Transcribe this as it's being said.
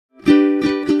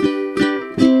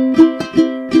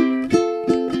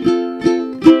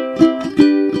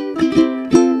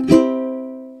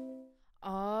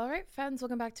friends,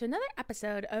 welcome back to another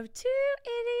episode of Two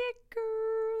Idiot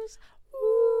Girls.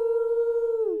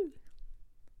 Woo!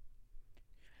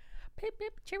 Pip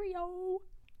pip cheerio.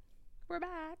 We're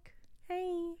back.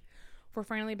 Hey. We're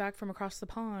finally back from across the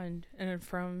pond and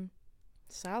from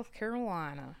South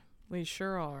Carolina. We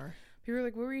sure are. People were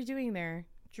like, what were you doing there?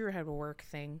 You had a work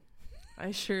thing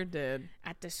I sure did.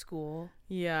 at the school.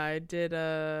 Yeah, I did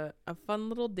a fun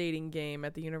little dating game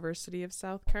at the University of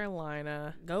South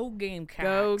Carolina. Go Gamecocks.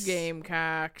 Go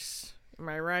Gamecocks. Am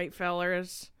I right,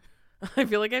 fellers? I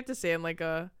feel like I have to say it in like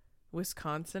a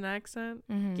Wisconsin accent.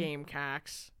 Mhm.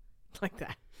 Gamecocks. Like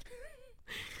that.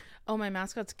 Oh, my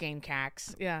mascot's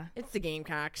Gamecocks. Yeah. It's the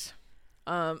Gamecocks.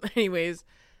 Anyways,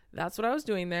 that's what I was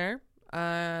doing there.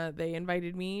 They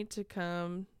invited me to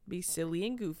come be silly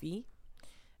and goofy.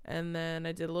 And then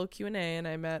I did a little Q&A and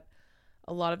I met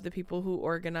a lot of the people who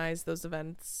organized those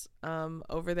events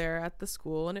over there at the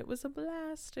school, and it was a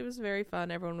blast. It was very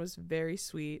fun. Everyone was very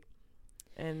sweet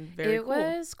and very cool.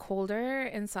 It was colder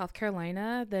in South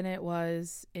Carolina than it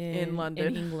was in London.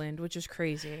 in England, which is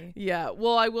crazy. Yeah,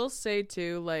 well, I will say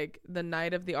too, like the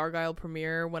night of the Argyle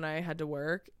premiere when I had to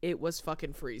work, it was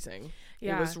fucking freezing.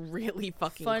 Yeah. It was really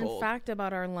fucking Fun cold. fact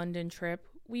about our London trip,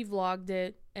 we vlogged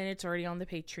it and it's already on the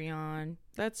Patreon.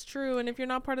 That's true. And if you're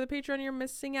not part of the Patreon, you're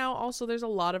missing out. Also, there's a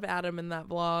lot of Adam in that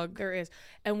vlog. There is.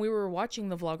 And we were watching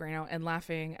the vlog right now and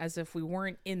laughing as if we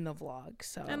weren't in the vlog.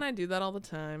 So And I do that all the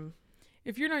time.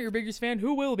 if you're not your biggest fan,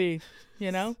 who will be?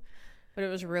 You know? But it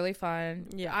was really fun.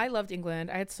 Yeah. I loved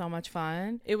England. I had so much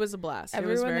fun. It was a blast. Everyone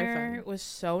it was very there fun. was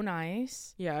so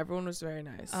nice. Yeah, everyone was very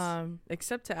nice.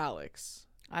 Except to Alex.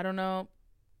 I don't know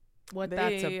what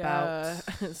that's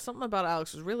about. Something about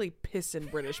Alex was really pissing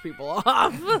British people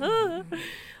off.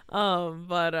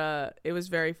 But it was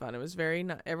very fun. It was very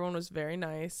everyone was very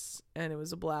nice, and it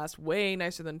was a blast. Way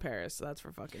nicer than Paris, so that's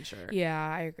for fucking sure. Yeah,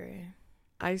 I agree.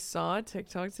 I saw a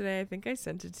TikTok today. I think I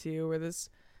sent it to you, where this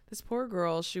poor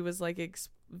girl, she was like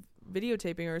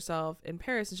videotaping herself in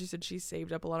Paris, and she said she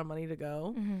saved up a lot of money to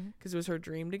go because it was her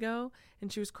dream to go,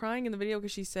 and she was crying in the video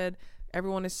because she said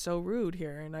everyone is so rude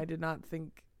here, and I did not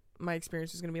think my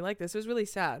experience was going to be like this. It was really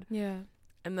sad. Yeah.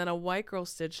 And then a white girl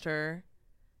stitched her,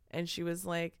 and she was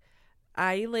like,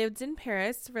 I lived in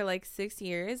Paris for like 6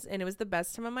 years, and it was the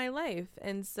best time of my life,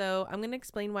 and so I'm going to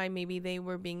explain why maybe they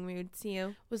were being rude to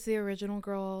you. Was the original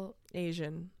girl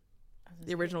Asian.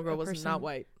 The original girl was not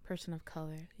white. Person of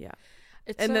color. Yeah.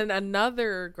 It's And then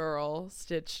another girl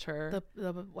stitched her.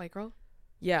 the white girl.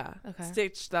 Yeah. Okay.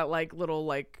 Stitched that like little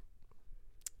like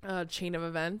chain of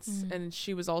events, and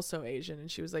she was also Asian,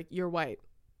 and she was like, "You're white.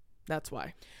 That's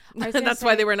why." That's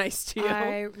why they were nice to you.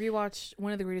 I rewatched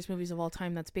one of the greatest movies of all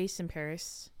time that's based in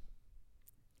Paris.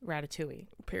 Ratatouille.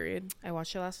 Period. I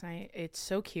watched it last night. It's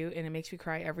so cute and it makes me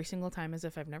cry every single time as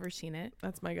if I've never seen it.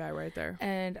 That's my guy right there.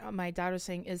 And my dad was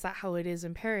saying, is that how it is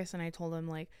in Paris? And I told him,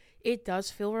 like, it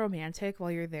does feel romantic while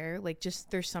you're there. Like,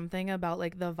 just there's something about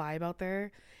like the vibe out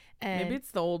there. And maybe it's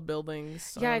the old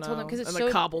buildings. Yeah, I told him because it's and so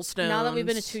the cobblestones. Now that we've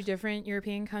been to two different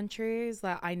European countries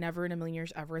that I never in a million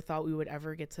years ever thought we would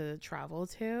ever get to travel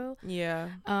to. Yeah.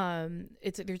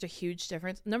 There's a huge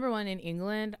difference. Number one, in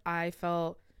England, I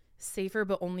felt safer,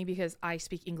 but only because I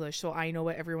speak English, so I know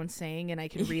what everyone's saying and I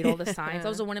can read all the signs. That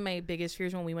was one of my biggest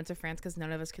fears when we went to France because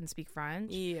none of us can speak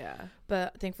French. Yeah.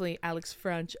 But thankfully, Alex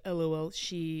French, LOL,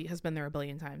 she has been there a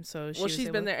billion times. So she's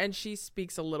been there and she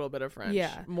speaks a little bit of French.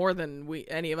 Yeah. More than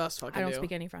any of us fucking I don't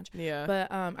speak any French. Yeah.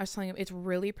 But I was telling him it's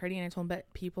really pretty, and I told him,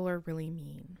 but people are really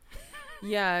mean.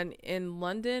 Yeah, and in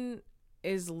London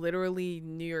is literally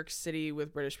New York City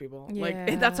with British people. Yeah.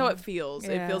 Like that's how it feels.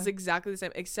 Yeah. It feels exactly the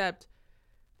same, except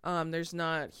there's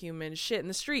not human shit in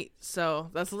the street,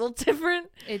 so that's a little different.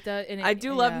 It does. I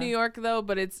do love New York though,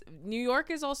 but New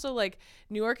York is also like,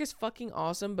 New York is fucking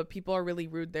awesome, but people are really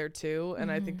rude there too,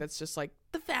 and I think that's just like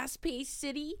the fast-paced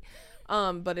city.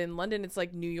 But in London it's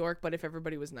like New York, but if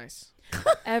everybody was nice.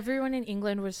 Everyone in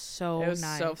England was so It was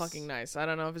nice. so fucking nice. I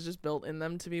don't know if it's just built in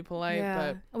them to be polite,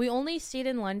 Yeah. but We only stayed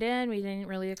in London. We didn't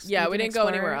really we didn't go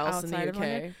anywhere else in the outside of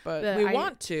London. UK, but we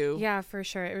want to. Yeah, for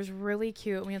sure. It was really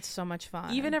cute. We had so much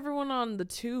fun. Even everyone on the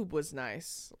tube was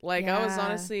nice. Like, I was Yeah.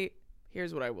 honestly,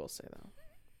 here's what I will say though,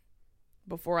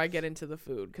 before I get into the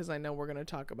food, because I know we're going to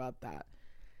talk about that.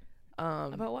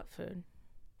 About what food?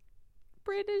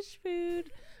 British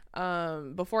food.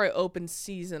 Before I open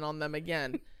season on them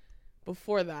again,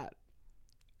 before that,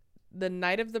 the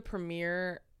night of the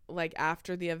premiere, like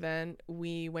after the event,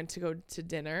 we went to go to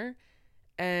dinner,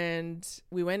 and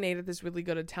we went and ate at this really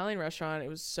good Italian restaurant. It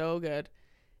was so good.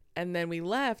 And then we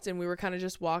left and we were kind of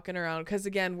just walking around because,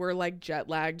 again, we're like jet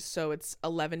lagged. So it's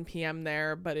 11 p.m.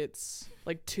 there, but it's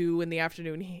like 2 in the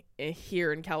afternoon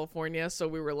here in California. So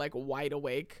we were like wide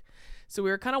awake. So we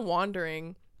were kind of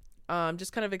wandering,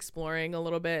 just kind of exploring a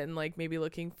little bit and like maybe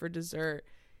looking for dessert.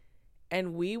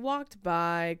 And we walked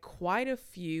by quite a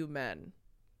few men.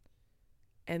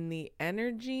 And the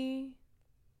energy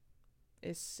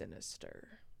is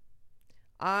sinister.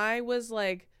 I was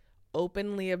like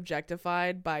openly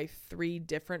objectified by 3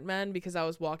 different men because I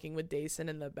was walking with Dason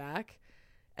in the back,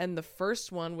 and the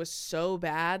first one was so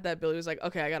bad that Billy was like,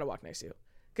 okay, I gotta walk next to you,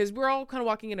 because we're all kind of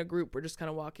walking in a group. We're just kind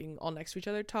of walking all next to each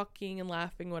other, talking and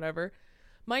laughing, whatever.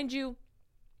 Mind you,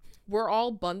 we're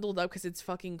all bundled up because it's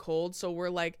fucking cold, so we're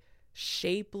like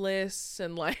shapeless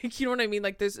and like, you know what I mean,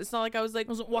 like there's, it's not like I was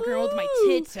walking around with my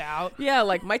tits out. Yeah,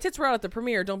 like my tits were out at the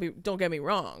premiere, don't get me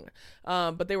wrong,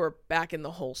 but they were back in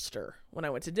the holster when I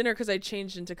went to dinner because I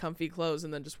changed into comfy clothes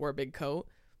and then just wore a big coat.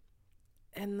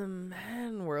 And the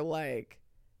men were like,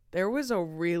 there was a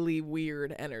really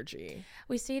weird energy.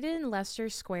 We stayed in Leicester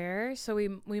Square, so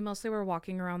we mostly were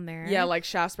walking around there. Yeah, like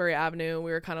Shaftesbury Avenue,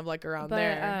 we were kind of like around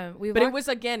there, but it was,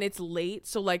 again, it's late,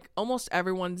 so like almost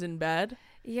everyone's in bed.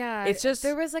 Yeah, it's just,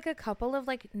 there was like a couple of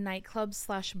like nightclubs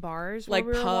 / bars, like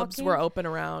where we pubs were open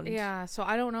around. Yeah, so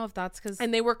I don't know if that's because,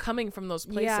 and they were coming from those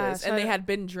places, yeah, so and they had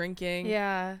been drinking.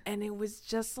 Yeah, and it was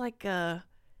just like a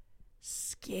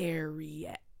scary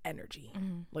energy.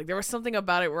 Like there was something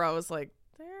about it where I was like,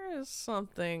 there is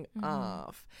something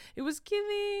off. It was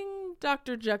giving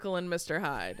Dr. Jekyll and Mr.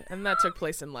 Hyde, and that took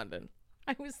place in London.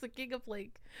 I was thinking of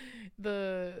like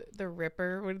the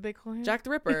Ripper. What did they call him? Jack the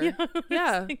Ripper.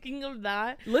 Yeah, I was thinking of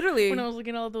that. Literally, when I was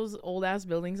looking at all those old ass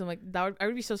buildings, I'm like, I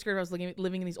would be so scared if I was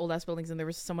living in these old ass buildings and there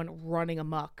was someone running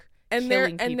amok. And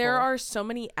there are so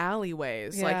many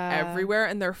alleyways like everywhere,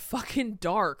 and they're fucking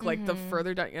dark. Like the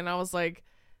further down, and I was like,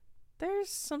 there's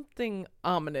something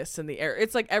ominous in the air.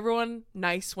 It's like everyone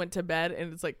nice went to bed,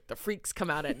 and it's like the freaks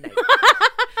come out at night.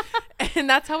 And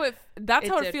that's how it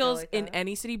feels like in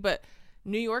any city, but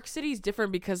New York City is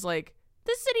different because like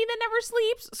the city that never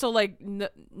sleeps. So like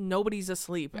nobody's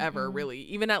asleep ever, really.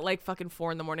 Even at like fucking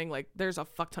 4 a.m, like there's a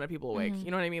fuck ton of people awake.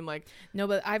 You know what I mean? Like, no,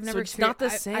 but I've never. It's not the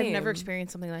same. I've never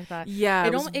experienced something like that. Yeah,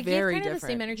 it gave very kind of different. the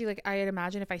same energy. Like I'd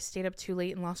imagine if I stayed up too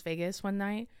late in Las Vegas one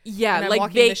night. Yeah,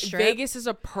 like Vegas is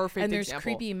a perfect and there's example.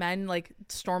 creepy men like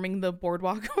storming the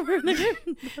boardwalk over there.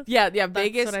 yeah.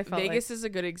 Vegas like. Is a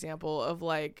good example of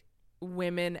like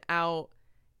women out,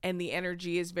 and the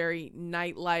energy is very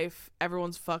nightlife.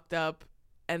 Everyone's fucked up,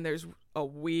 and there's a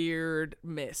weird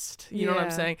mist. You know what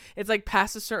I'm saying? It's like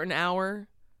past a certain hour,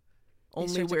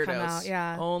 only weirdos.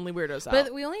 Yeah, only weirdos out.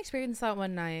 But we only experienced that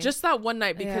one night. Just that one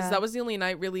night, because that was the only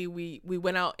night really we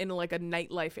went out in like a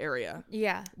nightlife area.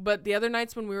 Yeah. But the other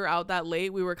nights when we were out that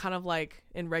late, we were kind of like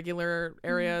in regular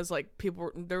areas. Like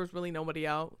there was really nobody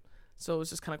out, so it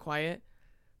was just kind of quiet.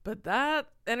 But that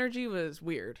energy was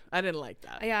weird. I didn't like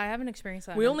that. Yeah, I haven't experienced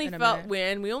that. We only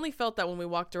felt that when we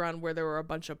walked around where there were a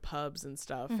bunch of pubs and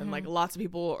stuff, and like lots of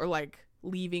people are like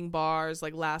leaving bars,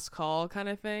 like last call kind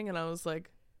of thing. And I was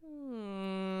like,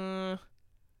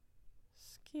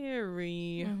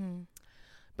 scary.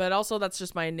 But also, that's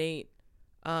just my innate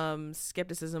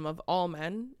skepticism of all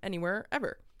men anywhere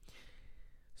ever.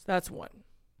 So that's one.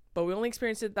 But we only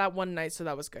experienced it that one night, so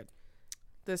that was good.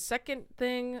 The second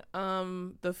thing,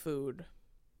 the food.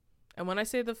 And when I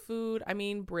say the food, I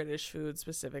mean British food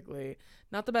specifically.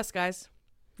 Not the best, guys.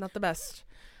 Not the best.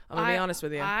 I'm going to be honest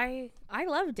with you. I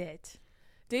loved it.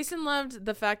 Dason loved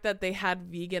the fact that they had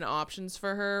vegan options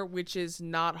for her, which is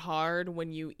not hard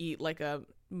when you eat like a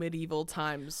medieval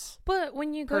times. But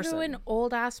when you go to an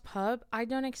old ass pub, I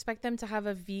don't expect them to have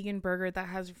a vegan burger that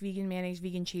has vegan mayonnaise,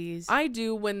 vegan cheese. I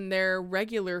do when their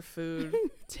regular food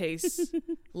tastes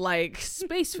like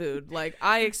space food. Like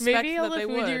I expect maybe all that the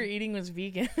they food would. you were eating was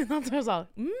vegan. That's what I was all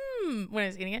when I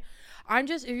was eating it.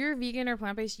 If you're vegan or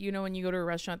plant-based, you know, when you go to a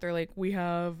restaurant, they're like, we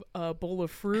have a bowl of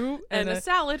fruit and a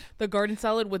salad. The garden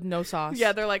salad with no sauce.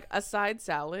 Yeah, they're like a side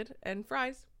salad and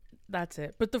fries. That's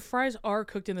it. But the fries are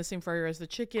cooked in the same fryer as the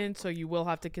chicken, so you will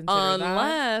have to consider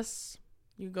Unless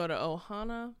you go to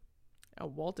Ohana at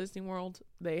Walt Disney World,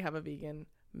 they have a vegan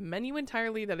menu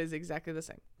entirely that is exactly the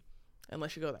same.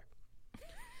 Unless you go there.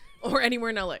 Or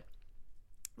anywhere in LA.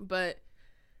 But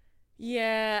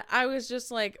yeah, I was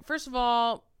just like, first of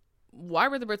all, why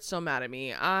were the Brits so mad at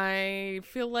me? I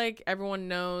feel like everyone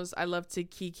knows I love to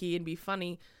kiki and be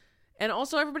funny. And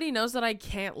also everybody knows that I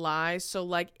can't lie. So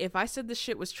like if I said the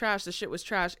shit was trash,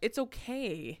 it's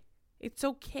okay. It's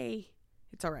okay.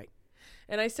 It's all right.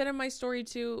 And I said in my story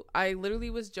too, I literally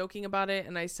was joking about it.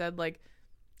 And I said like,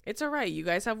 It's all right. You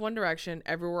guys have One Direction.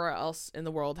 Everywhere else in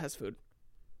the world has food.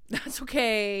 That's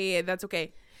okay. That's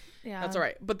okay. Yeah. That's all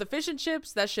right. But the fish and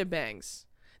chips, that shit bangs.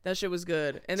 That shit was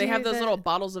good. And they Dude, have those little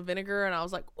bottles of vinegar, and I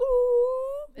was like,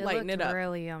 ooh, lighten it up.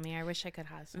 Really yummy. I wish I could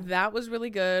have some. That was really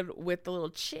good with the little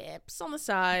chips on the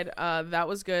side. That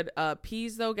was good.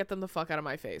 Peas, though, get them the fuck out of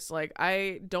my face. Like,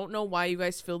 I don't know why you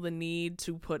guys feel the need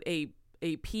to put a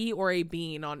pea or a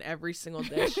bean on every single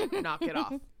dish. Knock it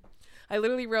off. I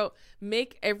literally wrote,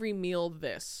 make every meal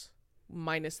this,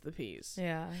 minus the peas.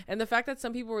 Yeah. And the fact that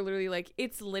some people were literally like,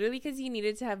 it's literally because you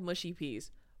needed to have mushy peas.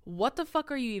 What the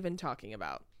fuck are you even talking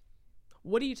about?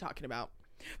 What are you talking about?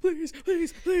 Please,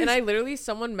 please, please. And I literally,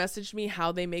 someone messaged me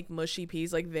how they make mushy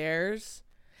peas, like theirs.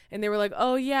 And they were like,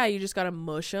 oh, yeah, you just got to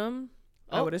mush them,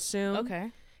 I would assume.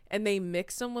 Okay. And they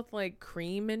mix them with like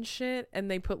cream and shit. And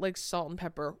they put like salt and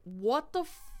pepper. What the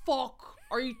fuck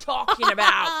are you talking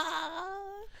about?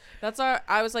 That's why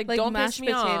I was like don't piss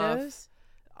me off.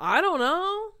 I don't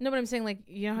know. No, but I'm saying, like,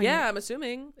 you know how I'm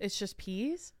assuming. it's just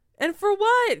peas? And for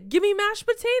what? Give me mashed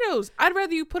potatoes. I'd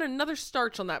rather you put another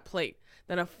starch on that plate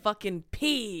than a fucking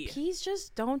pea. Peas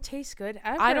just don't taste good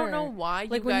ever. I don't know why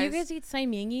like, when you guys eat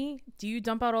saimingi, do you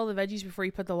dump out all the veggies before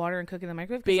you put the water and cook in the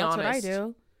microwave? Be that's honest. what I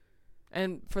do.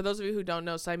 And for those of you who don't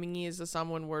know, saimingi is the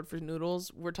Samoan word for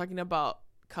noodles. We're talking about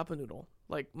cup of noodle.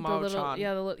 Like maruchan.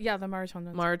 The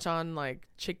maruchan. Maruchan, like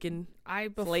chicken I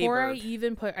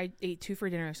ate 2 for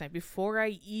dinner last night. Before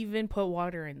I even put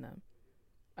water in them,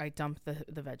 I dump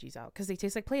the veggies out because they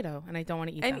taste like Play-Doh and I don't want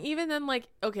to eat them. And even then, like,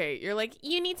 okay, you're like,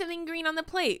 you need something green on the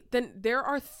plate. Then there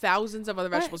are thousands of other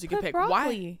vegetables you can pick.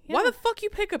 Broccoli. Why the fuck you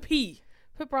pick a pea?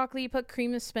 Put broccoli, put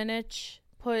cream of spinach,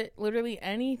 put literally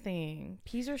anything.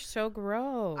 Peas are so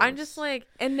gross. I'm just like,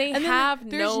 and have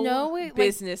no way,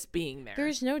 business being there.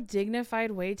 There's no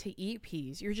dignified way to eat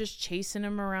peas. You're just chasing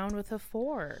them around with a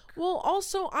fork. Well,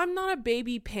 also, I'm not a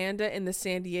baby panda in the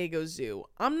San Diego Zoo.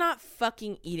 I'm not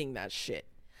fucking eating that shit.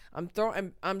 I'm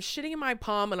shitting in my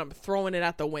palm and I'm throwing it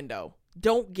at the window.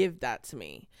 Don't give that to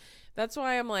me. That's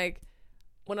why I'm like,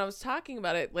 when I was talking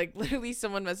about it, like literally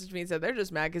someone messaged me and said they're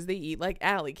just mad because they eat like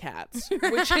alley cats,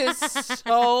 which is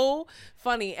so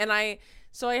funny. And I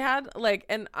had like,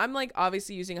 and I'm like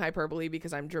obviously using hyperbole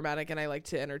because I'm dramatic and I like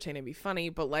to entertain and be funny,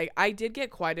 but like I did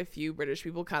get quite a few British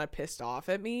people kind of pissed off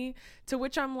at me, to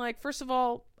which I'm like, first of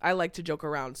all, I like to joke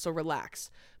around, so relax.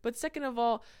 But second of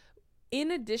all, in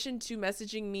addition to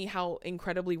messaging me how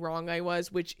incredibly wrong I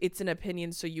was, which it's an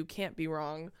opinion, so you can't be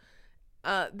wrong,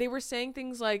 they were saying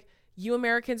things like, you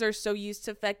Americans are so used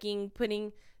to fucking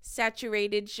putting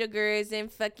saturated sugars and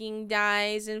fucking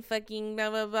dyes and fucking blah,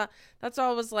 blah, blah. That's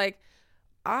all I was like,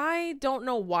 I don't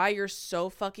know why you're so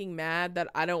fucking mad that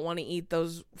I don't want to eat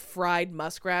those fried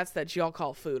muskrats that y'all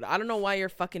call food. I don't know why you're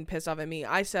fucking pissed off at me.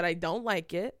 I said I don't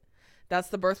like it. That's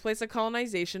the birthplace of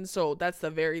colonization, so that's the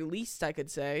very least I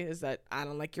could say, is that I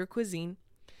don't like your cuisine.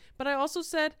 But I also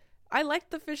said, I like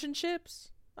the fish and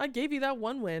chips. I gave you that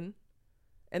one win.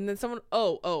 And then someone,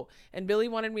 and Billy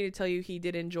wanted me to tell you he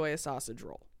did enjoy a sausage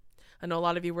roll. I know a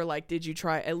lot of you were like, did you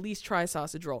at least try a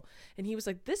sausage roll? And he was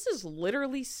like, this is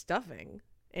literally stuffing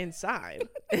inside.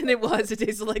 And it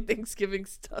tasted like Thanksgiving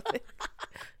stuffing.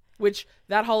 Which,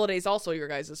 that holiday is also your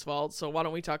guys' fault, so why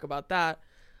don't we talk about that?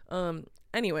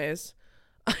 Anyways,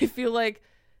 I feel like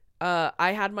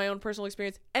I had my own personal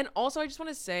experience. And also, I just want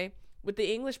to say, with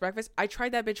the English breakfast, I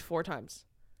tried that bitch 4 times.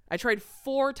 I tried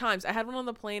 4 times. I had one on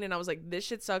the plane, and I was like, this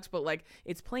shit sucks, but, like,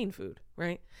 it's plain food,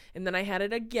 right? And then I had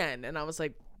it again, and I was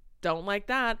like, don't like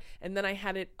that. And then I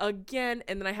had it again,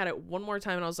 and then I had it one more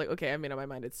time, and I was like, okay, I made up my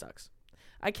mind. It sucks.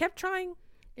 I kept trying.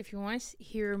 If you want to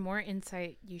hear more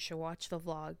insight, you should watch the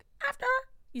vlog after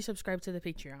you subscribe to the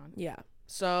Patreon. Yeah.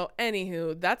 So,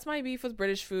 anywho, that's my beef with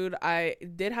British food. I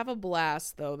did have a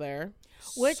blast, though, there.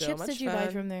 What chips did you buy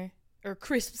from there? Or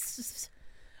crisps?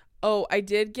 Oh, I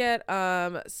did get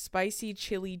spicy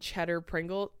chili cheddar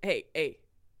Pringles. Hey,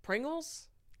 Pringles?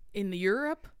 In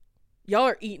Europe? Y'all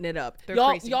are eating it up.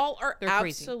 Y'all are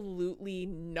absolutely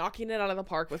knocking it out of the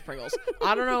park with Pringles.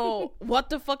 I don't know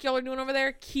what the fuck y'all are doing over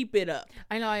there. Keep it up.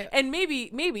 I know. And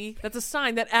maybe that's a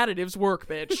sign that additives work,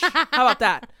 bitch. How about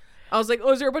that? I was like,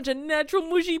 oh, is there a bunch of natural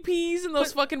mushy peas in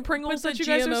those fucking Pringles that you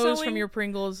guys are selling? From your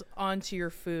Pringles onto your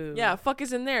food. Yeah, fuck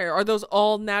is in there? Are those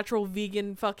all natural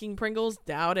vegan fucking Pringles?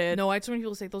 Doubt it. No, I just want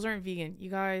people to say those aren't vegan. You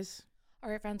guys.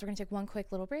 All right, friends, we're going to take one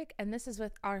quick little break. And this is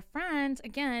with our friends,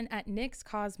 again, at NYX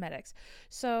Cosmetics.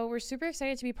 So we're super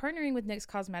excited to be partnering with NYX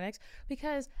Cosmetics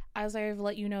because, as I've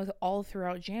let you know all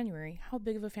throughout January, how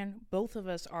big of a fan both of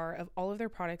us are of all of their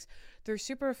products. They're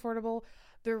super affordable,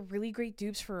 They're really great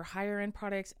dupes for higher end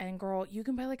products. And girl, you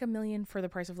can buy like $1 million for the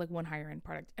price of like one higher end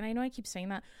product. And I know I keep saying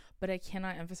that, but I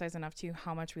cannot emphasize enough to you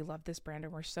how much we love this brand.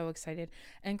 And we're so excited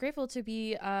and grateful to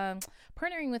be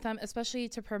partnering with them, especially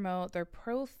to promote their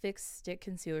Pro Fix Stick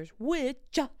Concealers,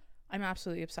 which I'm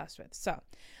absolutely obsessed with. So,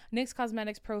 NYX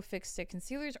Cosmetics Pro Fix Stick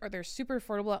Concealers they're super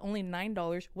affordable at only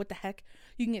 $9. What the heck?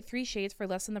 You can get 3 shades for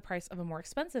less than the price of a more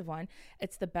expensive one.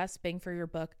 It's the best bang for your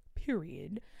buck,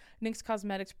 period. NYX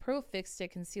Cosmetics Pro Fix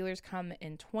Stick Concealers come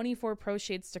in 24 pro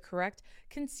shades to correct,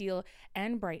 conceal,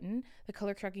 and brighten. The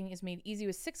color correcting is made easy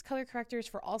with 6 color correctors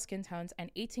for all skin tones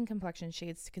and 18 complexion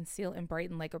shades to conceal and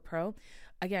brighten like a pro.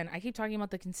 Again, I keep talking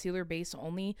about the concealer base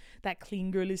only, that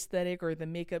clean girl aesthetic or the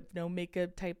makeup, no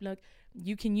makeup type look.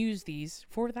 You can use these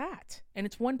for that. And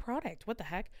it's one product. What the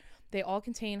heck? They all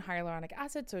contain hyaluronic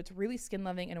acid, so it's really skin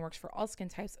loving and it works for all skin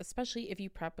types, especially if you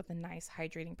prep with a nice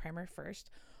hydrating primer first.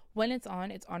 When it's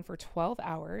on for 12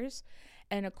 hours,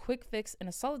 and a quick fix and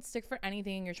a solid stick for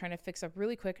anything you're trying to fix up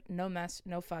really quick. No mess,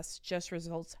 no fuss, just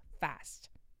results fast.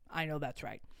 I know that's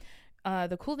right.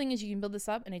 The cool thing is you can build this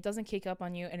up and it doesn't cake up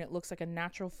on you and it looks like a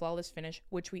natural, flawless finish,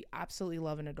 which we absolutely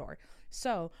love and adore.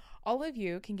 So all of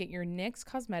you can get your NYX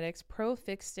Cosmetics Pro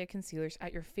Fix Stick Concealers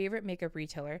at your favorite makeup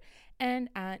retailer and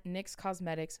at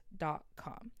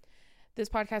nyxcosmetics.com. This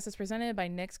podcast is presented by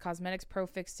NYX Cosmetics Pro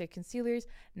Fix Stick Concealers.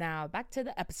 Now back to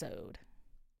the episode.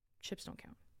 Chips don't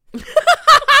count.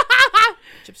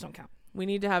 Chips don't count. We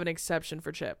need to have an exception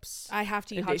for chips. I have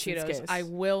to eat hot Cheetos. Case. I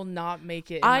will not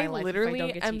make it in my life if I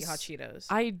don't get to eat hot Cheetos.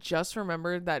 I just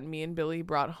remembered that me and Billy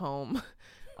brought home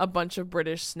a bunch of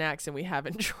British snacks and we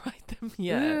haven't tried them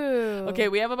yet. Ooh. Okay,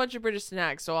 we have a bunch of British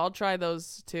snacks, so I'll try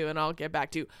those too and I'll get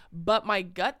back to you. But my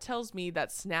gut tells me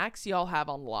that snacks y'all have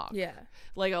on lock. Yeah.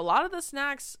 Like a lot of the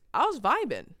snacks, I was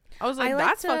vibing. I was like,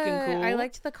 that's fucking cool. I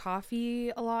liked the coffee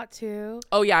a lot too.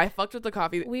 Oh yeah, I fucked with the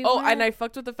coffee. And I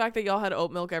fucked with the fact that y'all had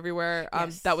oat milk everywhere.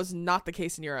 Yes. That was not the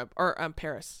case in Europe or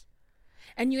Paris.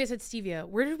 And you guys had stevia.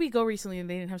 Where did we go recently and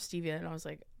they didn't have stevia? And I was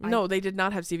like, no, they did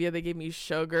not have stevia. They gave me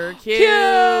sugar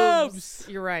cubes.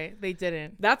 You're right. They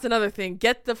didn't. That's another thing.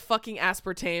 Get the fucking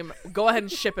aspartame. Go ahead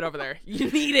and ship it over there. You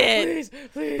need it.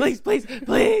 Please.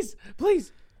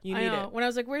 You need it. When I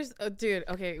was like, where's dude,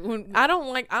 okay. I don't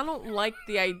like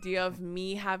the idea of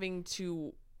me having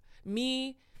to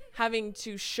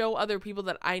show other people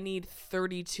that I need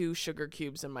 32 sugar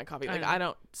cubes in my coffee. Like I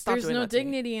don't stop There's doing no that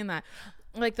dignity in that.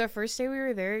 Like the first day we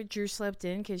were there, Drew slept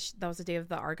in because that was the day of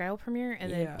the Argyle premiere,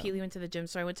 and then Peely went to the gym.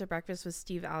 So I went to breakfast with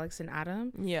Steve, Alex, and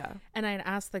Adam. Yeah. And I had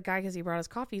asked the guy because he brought us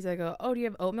coffees. I go, "Oh, do you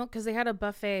have oat milk?" Because they had a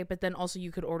buffet, but then also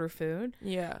you could order food.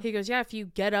 Yeah. He goes, "Yeah, if you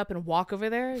get up and walk over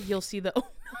there, you'll see the oat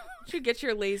milk." You should get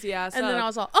your lazy ass and up. then I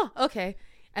was all, "Oh, okay."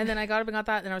 And then I got up and got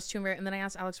that, and then I was too embarrassed. And then I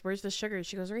asked Alex, "Where's the sugar?"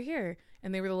 She goes, "Right here."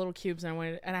 And they were the little cubes, and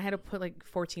I had to put like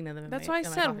 14 of them. That's why I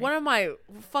said one of my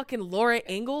fucking Laura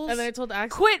Ingalls. And then I told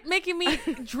Alex, "Quit making me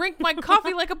drink my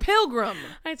coffee like a pilgrim."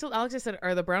 I told Alex, I said,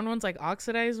 "Are the brown ones like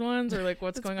oxidized ones, or like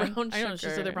what's going on?" I know. She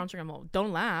said they're brown sugar. I'm like,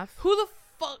 don't laugh. Who the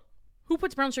fuck? Who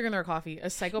puts brown sugar in their coffee? A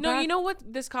psychopath? No, you know what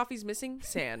this coffee's missing?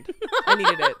 Sand. I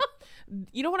needed it.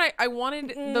 You know what? I wanted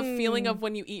the feeling of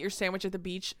when you eat your sandwich at the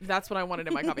beach. That's what I wanted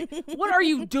in my coffee. What are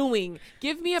you doing?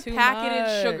 Give me a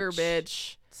packeted sugar,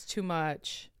 bitch. It's too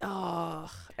much. Oh,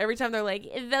 every time they're like,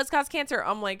 those cause cancer.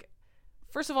 I'm like,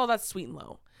 first of all, that's sweet and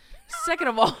low. Second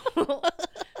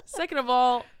of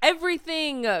all,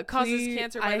 everything causes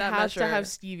cancer by that measure. I have to have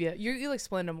stevia. You'll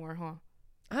explain it more, huh?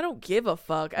 I don't give a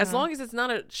fuck. As long as it's not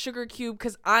a sugar cube,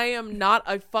 because I am not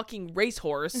a fucking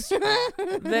racehorse,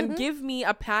 then give me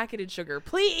a packeted sugar,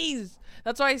 please.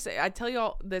 That's why I tell you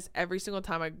all this every single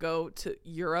time I go to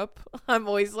Europe. I'm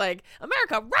always like,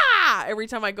 America, rah! Every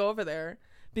time I go over there.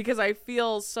 Because I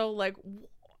feel so like,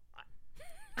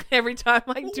 every time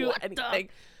I do anything.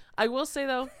 I will say,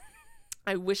 though,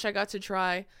 I wish I got to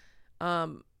try a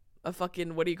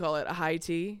fucking, what do you call it, a high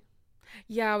tea.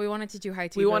 Yeah, we wanted to do high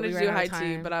tea. We wanted to do high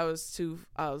tea, but I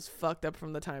was fucked up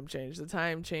from the time change. The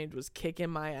time change was kicking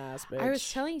my ass, bitch. I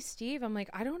was telling Steve, I'm like,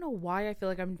 I don't know why I feel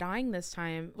like I'm dying this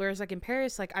time. Whereas like in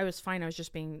Paris, like I was fine. I was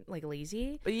just being like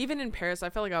lazy. But even in Paris, I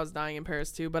felt like I was dying in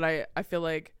Paris too. But I feel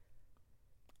like,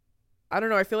 I don't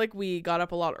know. I feel like we got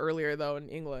up a lot earlier though in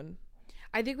England.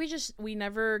 I think we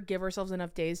never give ourselves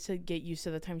enough days to get used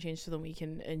to the time change so that we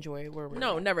can enjoy where we're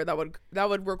at. Never. That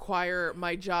would require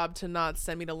my job to not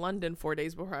send me to London 4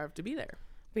 days before I have to be there.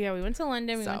 But yeah, we went to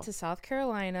London, we went to South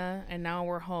Carolina, and now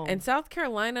we're home. And South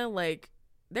Carolina, like,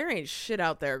 there ain't shit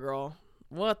out there, girl.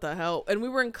 What the hell? And we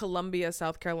were in Columbia,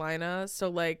 South Carolina, so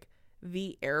like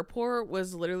the airport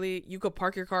was literally, you could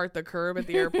park your car at the curb at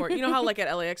the airport. You know how like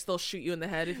at LAX they'll shoot you in the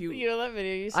head if you know that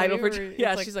video you saw idle for where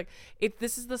yeah. it's like, She's like, if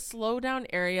this is the slow down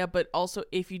area, but also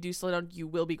if you do slow down, you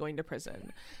will be going to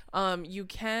prison. You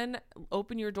can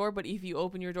open your door, but if you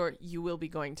open your door, you will be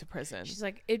going to prison. she's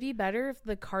like, it'd be better if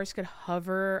the cars could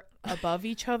hover above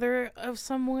each other of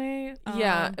some way.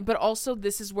 Yeah, but also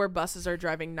this is where buses are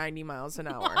driving 90 miles an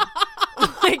hour.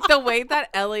 Like the way that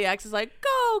LAX is like,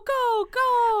 go, go,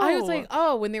 go. I was like,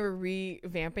 oh, when they were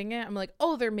revamping it, I'm like,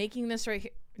 oh, they're making this right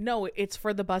here. No, it's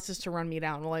for the buses to run me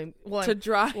down while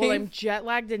I'm jet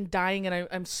lagged and dying, and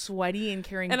I'm sweaty and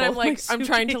carrying. And both I'm like, my I'm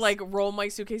trying to suitcases. like roll my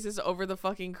suitcases over the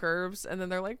fucking curbs, and then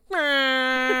they're like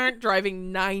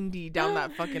driving 90 down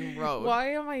that fucking road.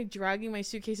 Why am I dragging my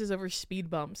suitcases over speed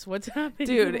bumps? What's happening,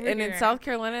 Dude? over And here? in South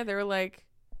Carolina, they were like,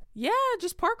 yeah,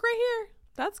 just park right here.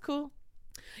 That's cool.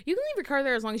 You can leave your car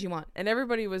there as long as you want. And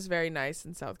everybody was very nice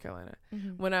in South Carolina.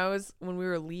 Mm-hmm. When we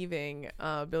were leaving,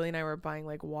 Billy and I were buying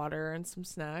like water and some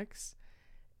snacks,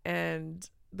 and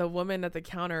the woman at the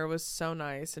counter was so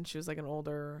nice, and she was like an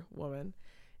older woman,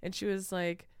 and she was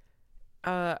like,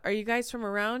 are you guys from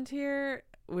around here?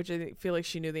 Which I feel like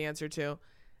she knew the answer to.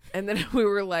 And then we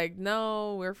were like,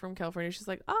 no, we're from California. She's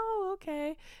like, oh,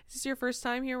 okay. Is this your first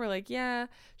time here? We're like, yeah.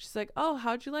 She's like, oh,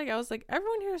 how'd you like it? I was like,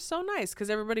 everyone here is so nice,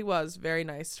 because everybody was very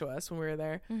nice to us when we were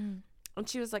there. Mm-hmm. And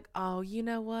she was like, oh, you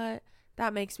know what?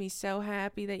 That makes me so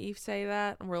happy that you say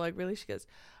that. And we're like, really? She goes,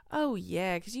 oh,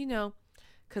 yeah, because, you know,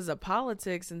 because of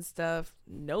politics and stuff,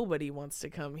 nobody wants to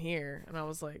come here. And I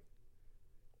was like,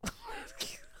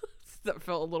 that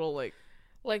felt a little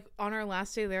like on our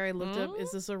last day there, I looked up,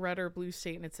 is this a red or blue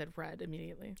state? And it said red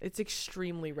immediately. it's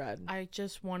extremely red. I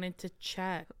just wanted to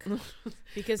check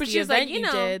because But the she was like, event you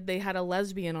know- did, they had a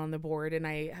lesbian on the board, and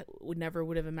I would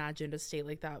have imagined a state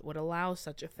like that would allow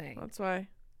such a thing. That's why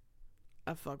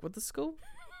I fuck with the school.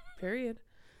 Period.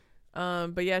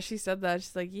 But yeah, she said that.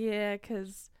 She's like, yeah,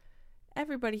 because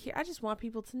everybody here, I just want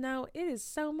people to know it is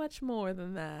so much more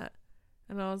than that.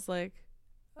 And I was like,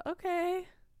 okay.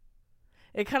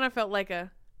 It kind of felt like a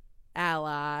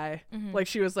ally. Mhm. Like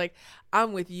she was like,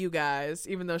 I'm with you guys,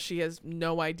 even though she has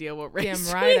no idea what race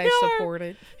Damn right, we I are. support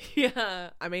it.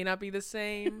 Yeah, I may not be the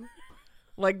same.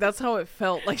 Like that's how it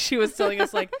felt. Like she was telling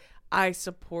us like, I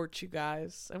support you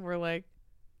guys. And we're like,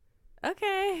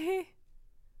 okay.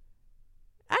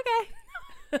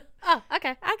 Okay. Oh,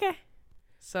 okay. Okay.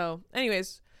 So,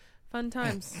 anyways, fun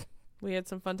times. We had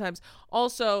some fun times.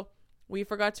 Also, we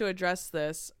forgot to address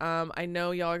this. I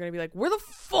know y'all are going to be like, where the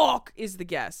fuck is the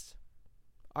guest?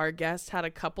 Our guest had a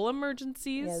couple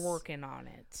emergencies. We're working on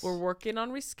it. We're working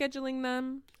on rescheduling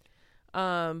them.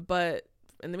 But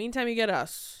in the meantime, you get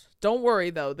us. Don't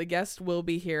worry, though. The guest will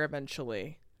be here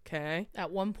eventually. Okay?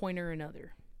 At one point or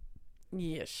another.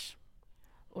 Yes.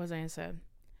 What was I going to say?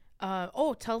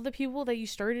 Tell the people that you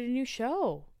started a new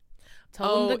show.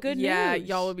 Tell them the good news. Yeah,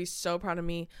 y'all would be so proud of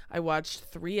me. I watched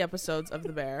 3 episodes of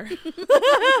The Bear.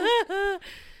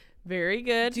 Very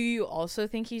good. Do you also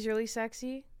think he's really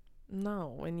sexy?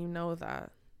 No, and you know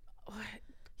that. What?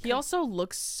 He also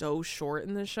looks so short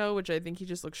in the show, which I think he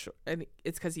just looks short. I think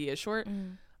it's because he is short.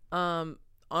 Mm.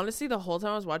 Honestly, the whole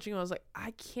time I was watching, I was like,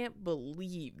 I can't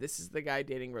believe this is the guy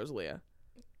dating Rosalia.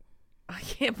 I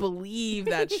can't believe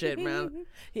that shit, man.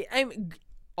 I'm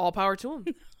all power to him.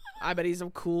 I bet he's a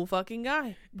cool fucking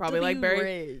guy. Probably like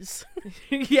Barry. Riz.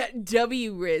 Yeah,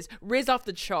 W Riz. Riz off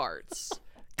the charts.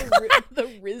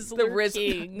 the Rizzler The Riz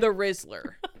King. the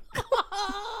Rizzler.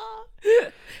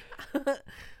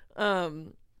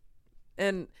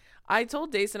 And I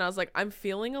told Dason, I was like, I'm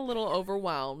feeling a little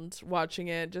overwhelmed watching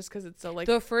it just because it's so like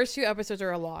The first few episodes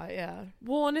are a lot, yeah.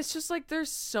 well, and it's just like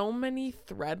there's so many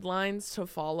thread lines to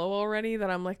follow already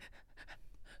that I'm like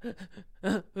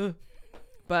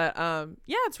but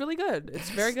yeah, it's really good. It's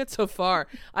very good so far.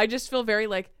 I just feel very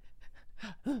like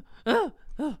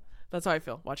that's how I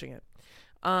feel watching it.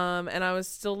 And I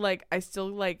still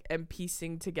am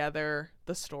piecing together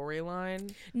the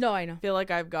storyline. No, I know. Feel like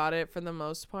I've got it for the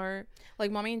most part.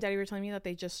 Like, Mommy and Daddy were telling me that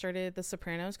they just started The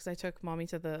Sopranos because I took Mommy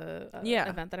to the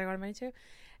event that I got invited to.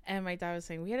 And my dad was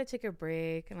saying, we had to take a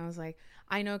break. And I was like,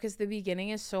 I know, because the beginning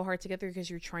is so hard to get through because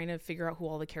you're trying to figure out who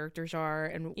all the characters are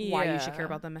and why you should care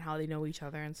about them and how they know each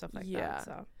other and stuff like that.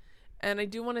 So. And I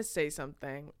do want to say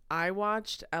something. I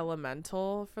watched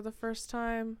Elemental for the first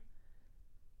time.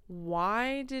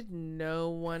 Why did no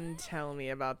one tell me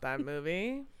about that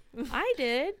movie? I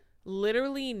did.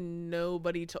 Literally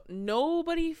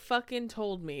nobody fucking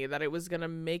told me that it was gonna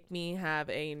make me have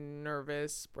a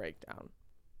nervous breakdown.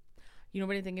 You know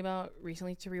what I'm thinking about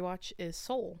recently to rewatch is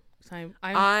Soul. I'm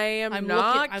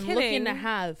not I'm kidding. looking to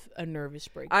have a nervous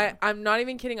breakdown. I'm not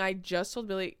even kidding. I just told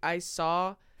Billy I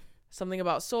saw something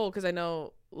about Soul because I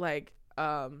know like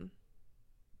they're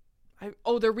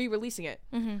re-releasing it.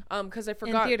 Because I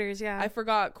forgot in theaters. Yeah, I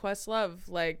forgot Questlove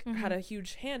like had a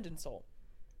huge hand in Soul,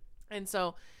 and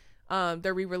so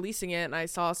they're re-releasing it, and I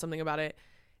saw something about it.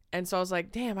 And so I was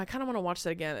like, damn, I kind of want to watch that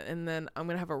again. And then I'm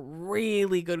going to have a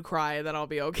really good cry that I'll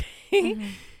be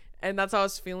okay. And that's how I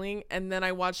was feeling. And then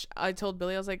I told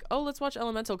Billy, I was like, oh, let's watch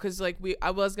Elemental. Cause like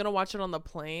I was going to watch it on the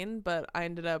plane, but I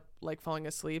ended up like falling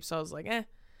asleep. So I was like,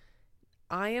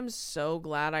 I am so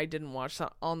glad I didn't watch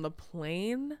that on the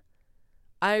plane.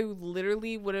 I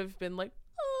literally would have been like,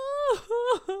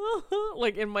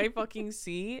 like in my fucking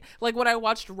seat, like when I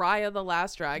watched Raya the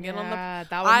Last Dragon that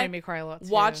one made me cry a lot too.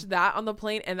 Watched that on the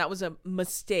plane, and that was a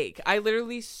mistake. I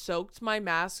literally soaked my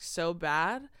mask so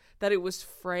bad that it was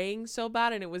fraying so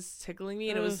bad, and it was tickling me,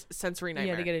 and it was sensory nightmare.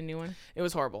 You had to get a new one. It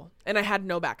was horrible, and I had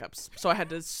no backups, so I had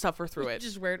to suffer through it.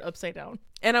 Just wear it upside down,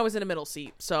 and I was in a middle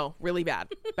seat, so really bad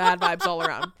vibes all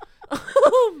around.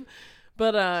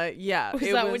 But yeah, was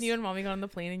that when you and mommy got on the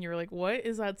plane and you were like, what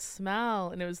is that smell?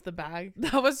 And it was the bag.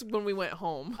 That was when we went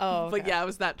home. Oh, okay. But yeah, it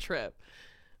was that trip.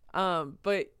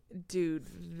 But dude,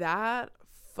 that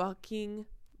fucking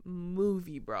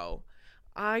movie, bro,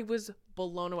 I was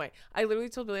blown away. I literally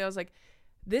told Billy, I was like,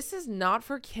 this is not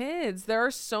for kids. There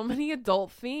are so many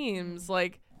adult themes.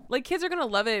 Like kids are gonna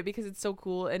love it because it's so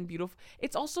cool and beautiful.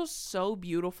 It's also so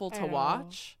beautiful to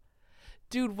watch,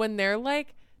 dude. When they're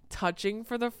like touching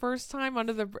for the first time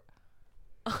under the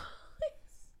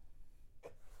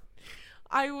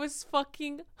I was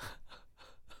fucking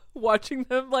watching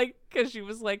them like because she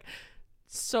was like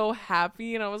so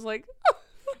happy, and I was like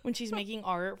when she's making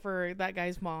art for that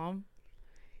guy's mom,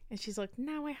 and she's like,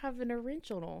 now I have an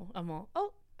original. I'm all,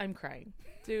 oh, I'm crying,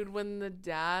 dude. When the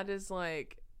dad is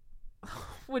like,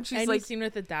 when she's any like scene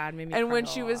with the dad made me and cry when a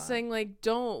she was lot. saying like,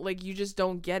 don't, like, you just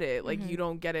don't get it, like you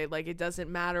don't get it, like it doesn't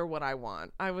matter what I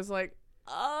want. I was like,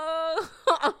 oh,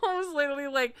 I was literally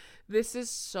like, this is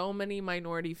so many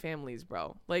minority families,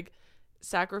 bro, like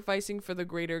sacrificing for the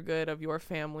greater good of your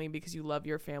family because you love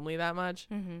your family that much.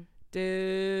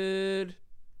 Dude,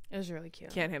 it was really cute.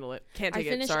 Can't handle it. Can't take I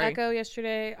it. finished Sorry. Echo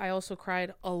yesterday. I also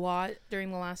cried a lot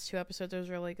during the last 2 episodes. It was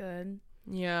really good.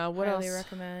 Yeah, what Highly else?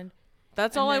 recommend.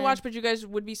 That's And all I then- watched, but you guys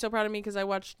would be so proud of me because I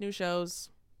watched new shows.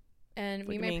 And Look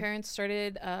me at and my me. parents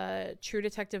started True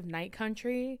Detective Night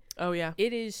Country. Oh yeah.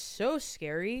 It is so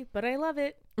scary, but I love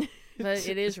it. But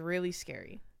it is really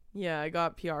scary. Yeah, I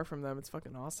got PR from them. It's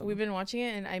fucking awesome. We've been watching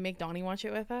it, and I make Donnie watch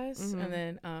it with us. And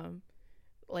then,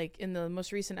 like in the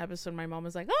most recent episode, my mom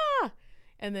was like, ah!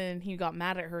 And then he got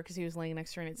mad at her because he was laying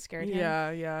next to her and it scared him.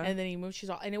 Yeah. And then he moved. She's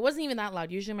all, and it wasn't even that loud.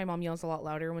 Usually my mom yells a lot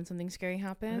louder when something scary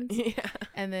happens. Yeah.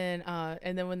 And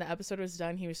then when the episode was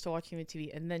done, he was still watching the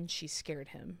TV, and then she scared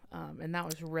him. And that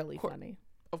was really funny.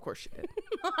 Of course she did.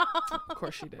 Of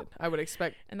course she did. I would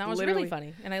expect. And that was really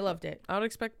funny, and I loved it. I would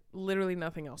expect literally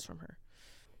nothing else from her.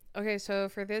 Okay, so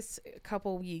for this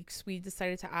couple weeks, we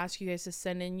decided to ask you guys to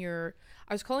send in your,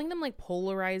 I was calling them like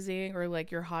polarizing or like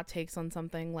your hot takes on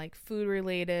something like food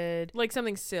related, Like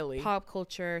something silly. pop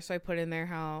culture. So I put in there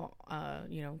how,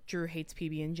 Drew hates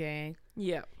PB&J.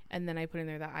 Yeah. And then I put in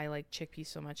there that I like chickpeas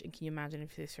so much. And can you imagine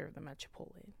if they served them at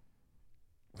Chipotle?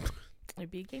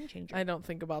 It'd be a game changer. I don't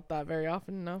think about that very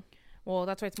often, no. Well,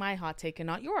 that's why it's my hot take and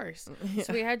not yours. Yeah.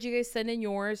 So we had you guys send in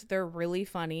yours. They're really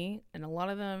funny, and a lot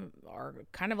of them are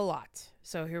kind of a lot.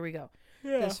 So here we go.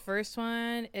 Yeah. This first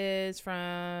one is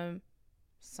from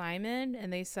Simon,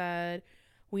 and they said,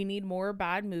 we need more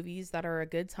bad movies that are a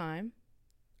good time.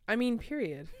 I mean,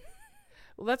 period.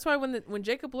 Well, that's why when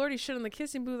Jacob Lordy shit in the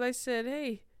kissing booth, I said,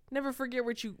 hey, never forget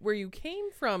where you came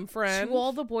from, friend. To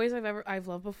all the boys I've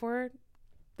loved before.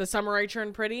 The Summer I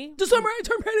Turned Pretty. The Summer I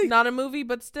Turned Pretty. Not a movie,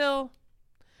 but still.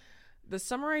 The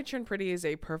Summer I Turned Pretty is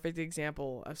a Mm-hmm. perfect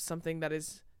example of something that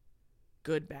is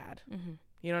good bad.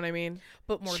 You know what I mean?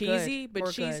 But more cheesy, good. but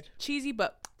More cheese, good. cheesy,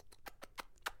 but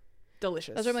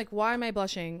delicious. That's why I'm like, why am I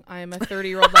blushing? I'm a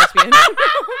 30-year-old lesbian.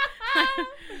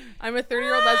 I'm a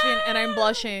 30-year-old lesbian and I'm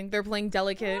blushing. They're playing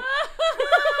Delicate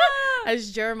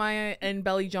as Jeremiah and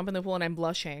Belly jump in the pool and I'm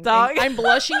blushing. Dog. And I'm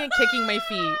blushing and kicking my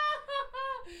feet.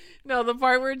 No, the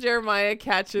part where Jeremiah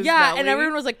catches Yeah, Belly. and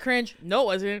everyone was like, cringe. No, it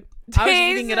wasn't. I was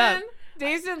eating it up.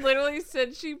 Daison literally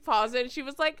said she paused it and she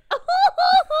was like,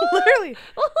 Literally.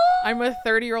 I'm a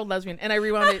 30-year-old lesbian and I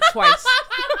rewound it twice.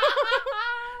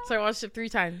 So I watched it 3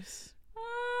 times.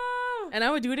 And I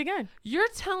would do it again. You're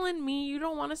telling me you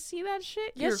don't want to see that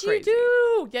shit? Yes, You're you crazy.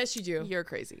 do. Yes, you do. You're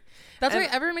crazy. That's And-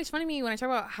 why everyone makes fun of me when I talk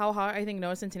about how hot I think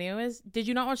Noah Centineo is. Did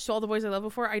you not watch To All the Boys I Love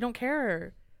before? I don't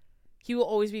care. He will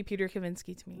always be Peter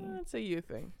Kavinsky to me. That's a you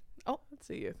thing. Oh. That's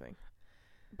a you thing.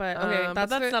 But okay, but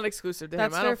that's not exclusive to him.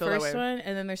 That's I their don't feel that first way. one,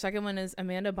 and then their second one is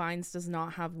Amanda Bynes does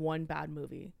not have one bad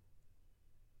movie.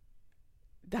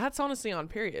 That's honestly on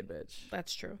period, bitch.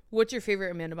 That's true. What's your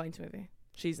favorite Amanda Bynes movie?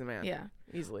 She's the man. Yeah.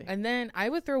 Easily. And then I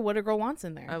would throw What a Girl Wants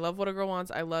in I there. love What a Girl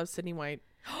Wants. I love Sydney White.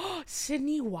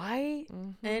 Sydney White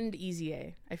Mm-hmm. and Easy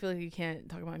A. I feel like you can't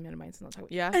talk about Amanda Bynes and not talk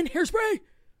about Yeah. And Hairspray.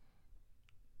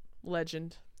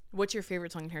 Legend. What's your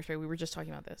favorite song in Hairspray? We were just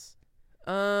talking about this.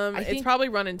 It's think- probably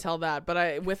Run and Tell That,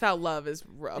 but Without Love is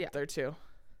up Yeah. there too.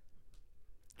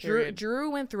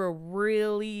 Drew went through a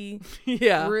really,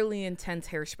 Yeah. really intense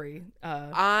Hairspray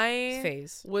I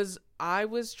phase. I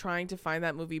was trying to find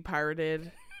that movie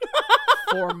pirated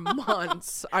for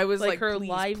months. I was like her please,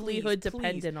 livelihood please, please.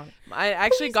 depended on it. I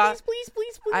actually please.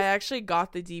 I actually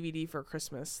got the DVD for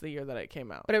Christmas the year that it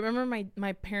came out. But I remember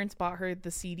my parents bought her the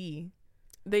CD.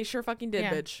 They sure fucking did,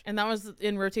 bitch. And that was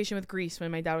in rotation with Grease when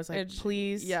my dad was like,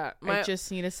 please, yeah, I just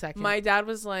need a second. My dad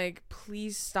was like,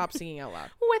 please stop singing out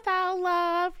loud. Without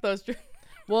Love. Those.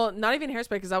 Well, not even Hairspray,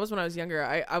 because that was when I was younger.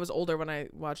 I was older when I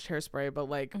watched Hairspray, but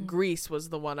like Grease was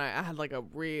the one I had like a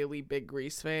really big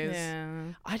Grease phase.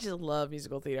 Yeah. I just love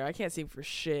musical theater. I can't sing for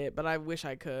shit, but I wish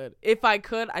I could. If I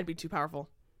could, I'd be too powerful.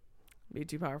 Be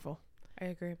too powerful. I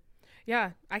agree.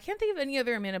 Yeah, I can't think of any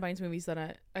other Amanda Bynes movies that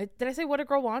I did I say What a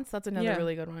Girl Wants? That's another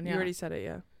really good one. Yeah. You already said it,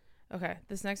 yeah. Okay,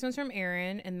 this next one's from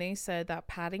Aaron, and they said that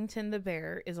Paddington the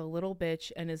bear is a little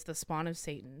bitch and is the spawn of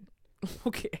Satan.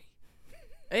 Okay.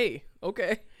 Hey,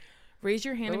 okay. Raise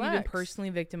your hand if you've been Relax. personally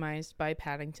victimized by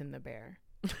Paddington the bear.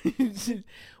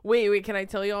 wait, can I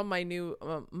tell you all my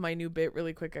new bit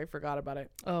really quick? I forgot about it.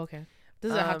 Oh, okay.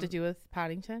 Does it have to do with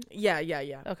Paddington? Yeah.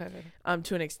 Okay.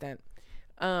 To an extent.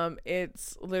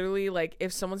 It's literally like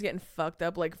if someone's getting fucked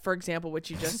up, like for example, what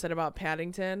you just said about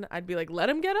Paddington, I'd be like, let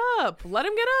him get up.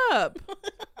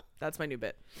 That's my new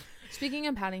bit. Speaking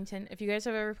of Paddington, if you guys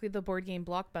have ever played the board game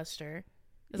Blockbuster,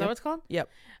 is that Yep. what it's called? Yep.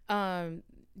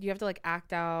 You have to like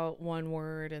act out one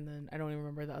word, and then I don't even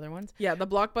remember the other ones. Yeah, the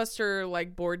Blockbuster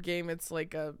like board game, it's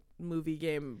like a movie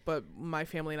game, but my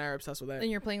family and I are obsessed with it.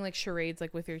 And you're playing like charades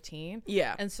like with your team.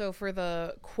 Yeah. And so for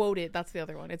the quote it, that's the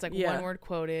other one. It's like Yeah. one word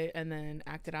quote it and then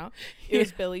act it out. It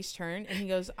was Billy's turn, and he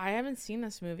goes, "I haven't seen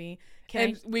this movie.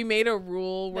 And we made a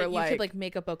rule where you like, could like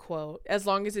make up a quote as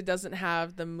long as it doesn't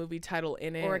have the movie title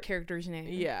in it or a character's name."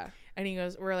 Yeah. And he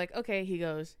goes, we're like, "Okay." He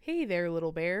goes, "Hey there,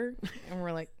 little bear," and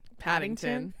we're like,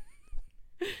 "Paddington."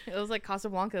 It was like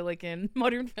Casablanca, like in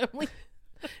Modern Family.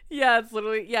 Yeah, it's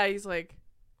literally he's like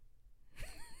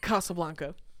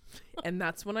Casablanca. And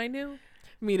that's when I knew.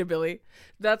 Meet a Billy.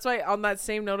 That's why on that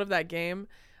same note of that game,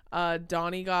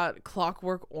 Donnie got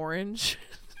Clockwork Orange,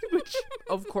 which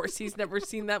of course he's never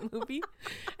seen that movie.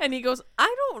 And he goes,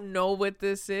 "I don't know what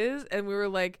this is." And we were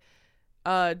like,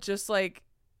 just like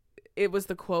it was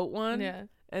the quote one. Yeah.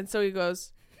 And so he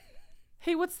goes,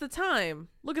 "Hey, what's the time?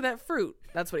 Look at that fruit."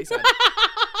 That's what he said.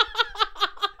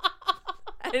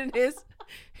 And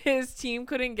his team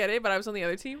couldn't get it, but I was on the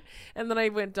other team. And then I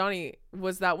went, "Donnie,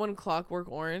 was that one Clockwork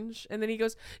Orange?" And then he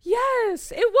goes,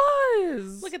 "Yes, it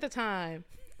was. Look at the time.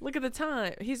 Look at the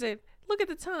time." He said, "Look at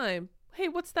the time. Hey,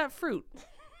 what's that fruit?"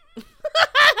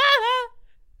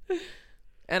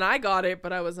 And I got it,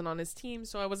 but I wasn't on his team,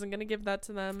 so I wasn't going to give that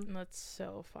to them. That's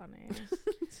so funny.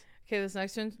 Okay, this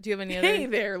next one. Do you have any other? Hey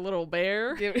there, little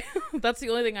bear. That's the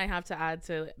only thing I have to add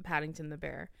to Paddington the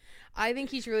bear. I think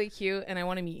he's really cute, and I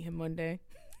want to meet him one day.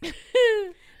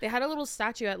 They had a little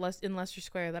statue in Leicester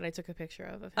Square that I took a picture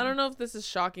of him. I don't know if this is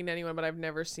shocking to anyone, but I've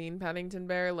never seen Paddington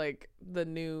Bear, like the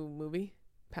new movie,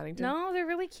 Paddington. No, they're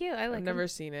really cute. I like I've them. never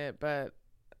seen it, but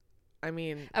I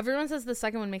mean, Everyone says the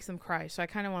second one makes them cry, so I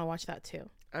kind of want to watch that too.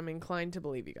 I'm inclined to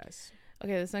believe you guys.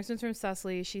 Okay, this next one's from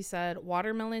Cecily. She said,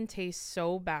 "Watermelon tastes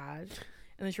so bad."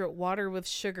 And then she wrote, "Water with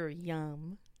sugar,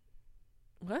 yum."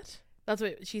 What? That's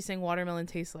what she's saying. Watermelon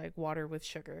tastes like water with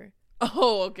sugar.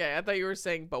 Oh, okay. I thought you were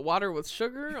saying, but water with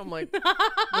sugar? I'm like,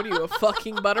 what are you, a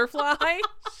fucking butterfly?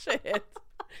 Shit.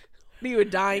 What are you, a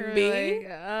dying You're bee?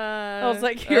 like, I was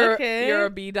like, you're a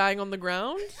bee dying on the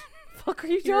ground? Fuck are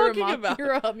you talking about?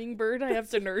 You're a hummingbird. I have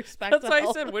to nurse back That's to why I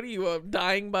health. said, what are you, a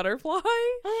dying butterfly?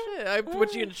 Shit, I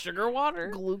put you in sugar water?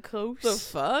 Glucose. The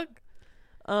fuck?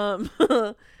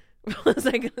 What was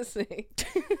I gonna say?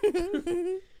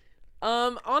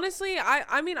 Honestly,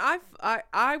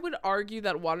 I would argue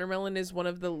that watermelon is one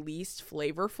of the least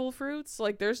flavorful fruits.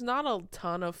 Like, there's not a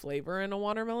ton of flavor in a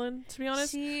watermelon, to be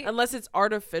honest. See- Unless it's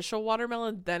artificial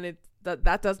watermelon, then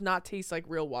that does not taste like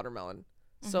real watermelon.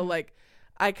 So like,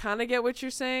 I kind of get what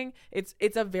you're saying. It's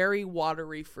a very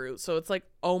watery fruit, so it's like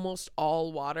almost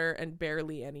all water and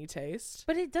barely any taste.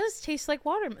 But it does taste like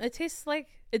water. It tastes like,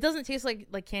 it doesn't taste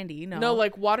like candy. No,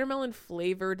 like watermelon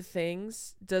flavored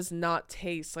things does not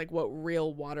taste like what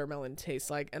real watermelon tastes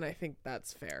like, and I think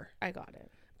that's fair. I got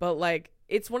it. But like,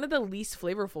 it's one of the least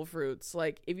flavorful fruits.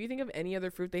 Like, if you think of any other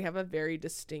fruit, they have a very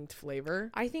distinct flavor.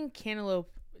 I think cantaloupe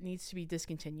needs to be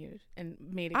discontinued and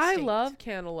made I extinct. love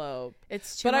cantaloupe.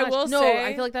 It's too But I much. will no, say-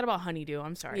 I feel like that about honeydew.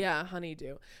 I'm sorry. Yeah,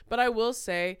 honeydew. But I will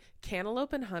say,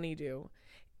 cantaloupe and honeydew,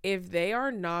 if they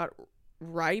are not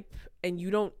ripe and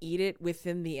you don't eat it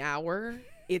within the hour,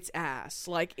 it's ass.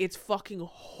 Like, it's fucking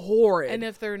horrid. And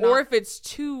if they're not, or if it's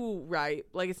too ripe,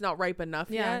 like it's not ripe enough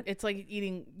yeah, yet, it's like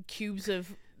eating cubes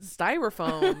of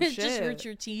styrofoam. it Shit. just hurts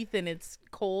your teeth and it's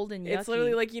cold and yucky. It's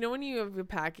literally like, you know when you have a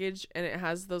package and it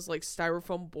has those like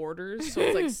styrofoam borders, so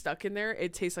it's like stuck in there.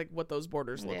 It tastes like what those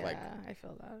borders look like. Yeah, I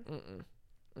feel that. Mm-mm.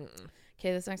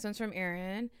 Okay, this next one's from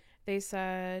Aaron. They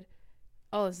said,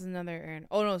 oh, this is another Aaron.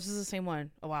 Oh, no, this is the same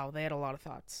one. Oh, wow, they had a lot of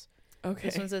thoughts. Okay.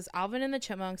 This one says, Alvin and the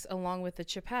Chipmunks, along with the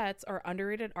Chipettes, are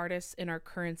underrated artists in our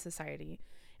current society.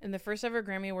 In the first ever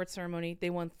Grammy Awards ceremony, they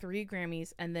won 3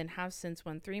 Grammys and then have since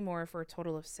won 3 more for a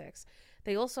total of 6.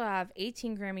 They also have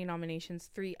 18 Grammy nominations,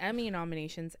 3 Emmy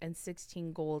nominations, and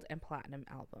 16 gold and platinum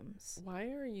albums. Why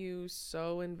are you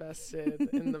so invested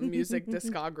in the music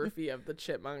discography of the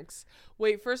Chipmunks?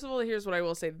 Wait, first of all, here's what I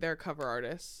will say. They're cover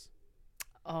artists.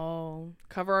 Oh,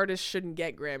 Cover artists shouldn't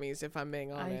get Grammys, if I'm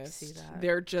being I honest. see that.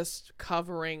 They're just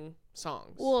covering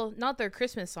songs. well, not their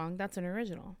Christmas song. That's an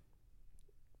original.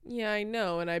 Yeah, I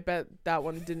know, and I bet that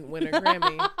one didn't win a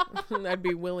Grammy. I'd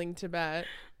be willing to bet.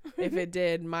 If it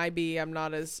did, I'm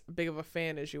not as big of a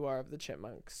fan as you are of the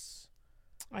Chipmunks.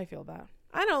 I feel that.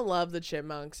 I don't love the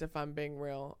Chipmunks, if I'm being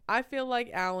real. I feel like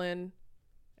Alvin?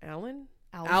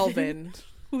 Alvin.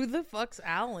 Who the fuck's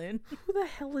Alan? Who the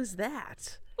hell is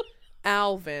that?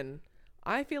 Alvin.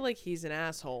 I feel like he's an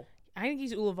asshole. I think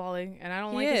he's Ulavali, and I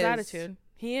don't He like his is. attitude.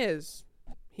 He is.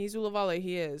 He's Ulavali.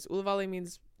 He is. Ulavali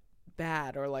means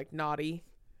bad or like naughty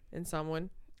in someone.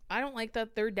 I don't like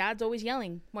that their dad's always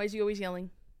yelling. Why is he always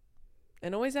yelling?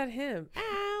 And always at him.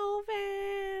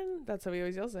 Alvin. That's how he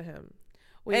always yells at him.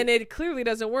 Wait, And it clearly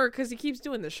doesn't work because he keeps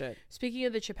doing this shit. speaking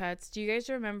of the Chipettes, do you guys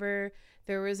remember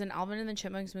there was an Alvin and the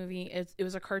Chipmunks movie? It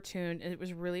was a cartoon. And it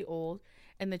was really old.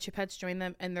 And the Chipettes join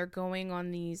them, and they're going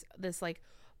on this like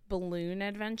balloon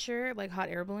adventure, like hot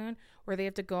air balloon, where they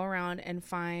have to go around and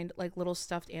find like little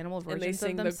stuffed animal versions And they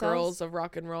sing of the themselves. girls of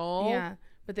rock and roll. Yeah,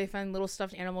 but they find little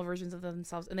stuffed animal versions of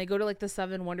themselves, and they go to like the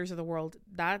 7 wonders of the world.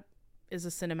 That is a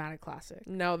cinematic classic.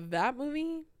 Now that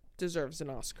movie deserves an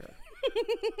Oscar.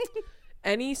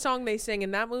 Any song they sing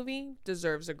in that movie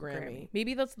deserves a Grammy.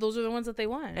 Maybe those are the ones that they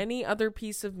won. Any other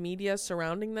piece of media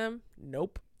surrounding them?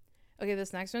 Nope. Okay,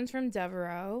 this next one's from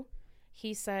Devereaux.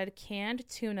 He said, canned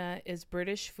tuna is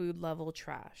British food level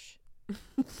trash.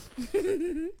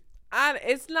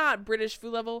 It's not British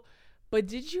food level, but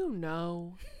did you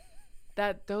know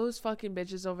that those fucking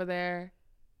bitches over there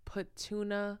put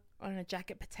tuna On a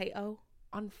jacket potato?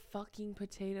 on fucking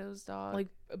potatoes, dog? Like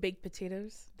baked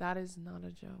potatoes? that is not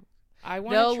a joke. I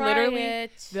want They'll to try literally-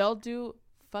 it. They'll do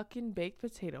fucking baked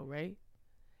potato, right?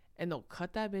 And they'll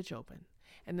cut that bitch open,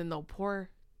 and then they'll pour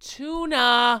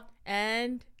tuna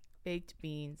And baked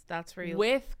beans. That's where you...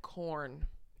 with corn.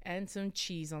 And some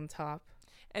cheese on top.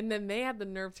 And then they had the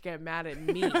nerve to get mad at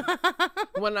me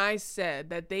when I said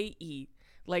that they eat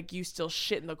like you still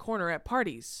shit in the corner at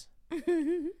parties.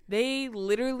 They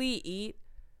literally eat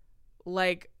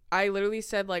like, I literally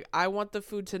said, like, I want my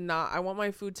food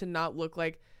to not look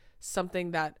like something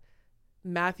that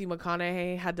Matthew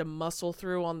McConaughey had to muscle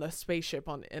through on the spaceship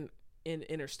in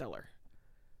Interstellar.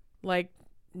 Like,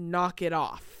 knock it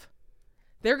off.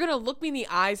 They're gonna look me in the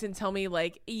eyes and tell me,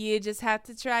 like, you just have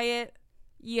to try it.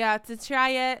 You have to try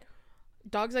it.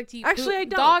 Dogs like to eat Actually, poop. I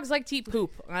don't. Dogs like to eat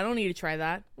poop. I don't need to try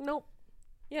that. Nope.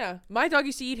 Yeah. My dog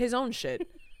used to eat his own shit.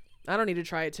 I don't need to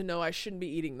try it to know I shouldn't be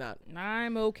eating that.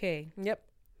 I'm okay. Yep.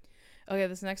 Okay,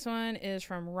 this next one is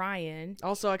from Ryan.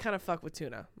 Also, I kind of fuck with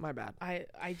tuna. My bad.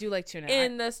 I do like tuna.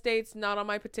 In the States, not on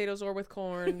my potatoes or with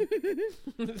corn.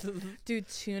 Dude,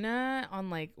 tuna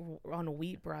on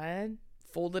wheat bread.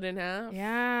 Folded in half.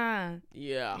 Yeah.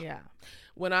 Yeah. Yeah.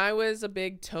 When I was a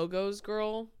big Togo's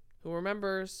girl, who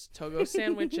remembers Togo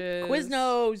sandwiches?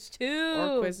 Quiznos too.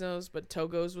 Or Quiznos, but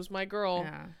Togo's was my girl.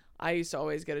 Yeah. I used to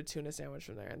always get a tuna sandwich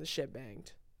from there, and the shit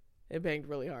banged. It banged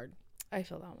really hard. I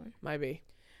feel that one. Might be.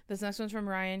 This next one's from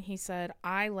Ryan. He said,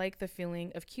 I like the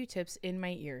feeling of Q-tips in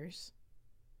my ears.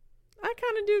 I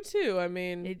kind of do too. I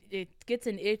mean, It gets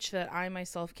an itch that I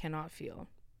myself cannot feel.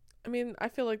 I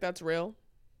feel like that's real.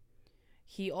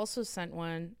 He also sent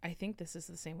one, I think this is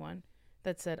the same one,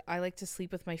 that said, I like to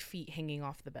sleep with my feet hanging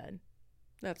off the bed.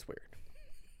 That's weird.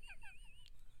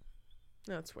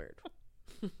 That's weird.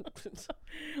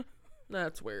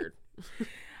 That's weird.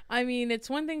 I mean, it's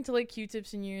one thing to like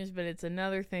Q-tips in your ears, but it's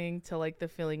another thing to like the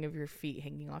feeling of your feet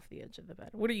hanging off the edge of the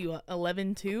bed. What are you,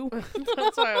 11 too?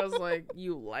 That's why I was like,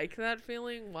 you like that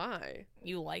feeling? Why?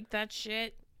 You like that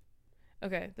shit?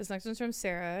 Okay, this next one's from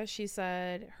Sarah. She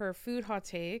said her food hot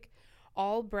take: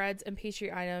 all breads and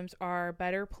pastry items are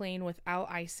better plain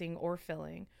without icing or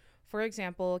filling. For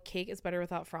example, cake is better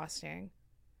without frosting.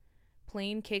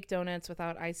 Plain cake donuts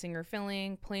without icing or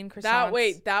filling. Plain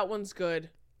croissants. That one's good.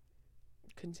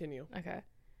 Continue. Okay.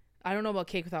 I don't know about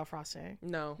cake without frosting.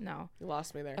 No. No. You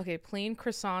lost me there. Okay, plain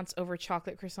croissants over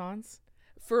chocolate croissants.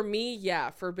 For me,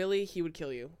 yeah. For Billy, he would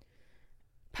kill you.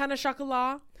 Pain au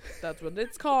chocolat. That's what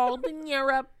it's called in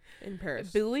Europe. In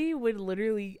Paris. Billy would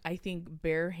literally, I think,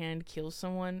 bare hand kill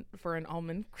someone for an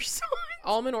almond croissant.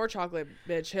 Almond or chocolate,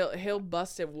 bitch. He'll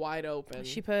bust it wide open.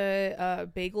 She put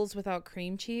bagels without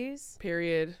cream cheese.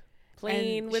 Period.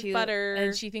 Plain with butter.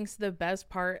 And she thinks the best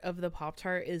part of the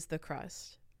Pop-Tart is the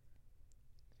crust.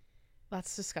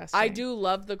 That's disgusting. I do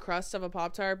love the crust of a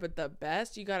Pop-Tart, but the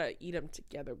best, you gotta eat them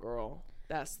together, girl.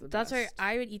 That's the best. That's why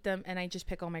I would eat them, and I just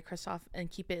pick all my crust off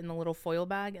and keep it in the little foil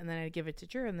bag, and then I give it to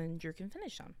Drew, and then Drew can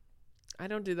finish them. I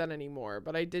don't do that anymore,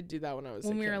 but I did do that when I was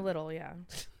when a we kid. were little, yeah.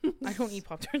 I don't eat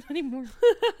Pop-Tarts anymore.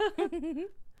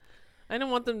 I don't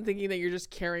want them thinking that you're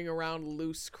just carrying around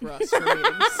loose crust for me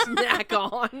to snack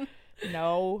on.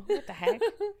 No. What the heck?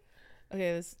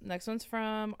 Okay, this next one's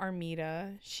from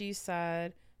Armida. She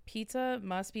said, pizza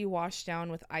must be washed down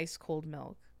with ice cold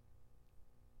milk.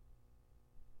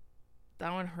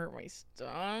 That one hurt my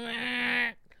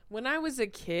stomach. When I was a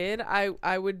kid,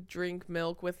 I would drink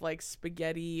milk with like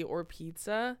spaghetti or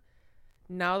pizza.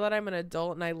 Now that I'm an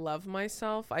adult and I love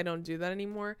myself, I don't do that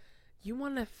anymore. You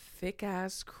want a thick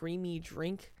ass creamy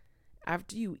drink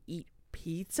after you eat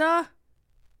pizza?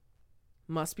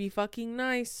 Must be fucking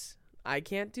nice. I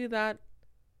can't do that.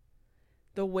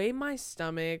 The way my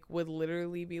stomach would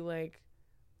literally be like,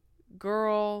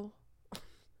 girl,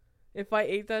 if I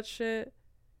ate that shit,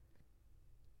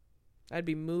 I'd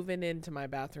be moving into my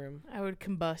bathroom. I would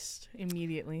combust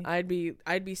immediately. I'd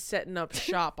be setting up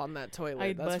shop on that toilet.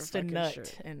 I'd That's bust a nut sure.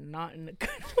 and not in a good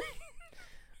way.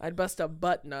 I'd bust a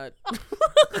butt nut.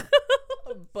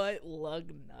 A butt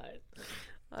lug nut.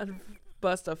 I'd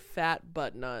bust a fat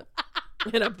butt nut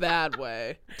in a bad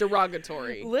way.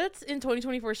 Derogatory. Let's in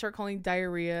 2024 start calling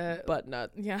diarrhea Butt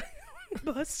nut. Yeah.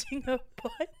 Busting a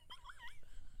butt.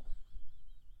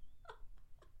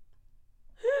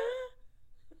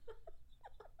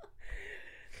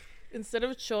 Instead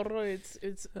of chorro,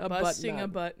 it's A busting butt a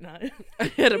butt nut. I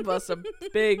had to bust a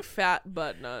big fat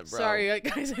butt nut, bro. Sorry,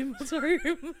 guys. I'm sorry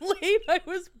I'm late. I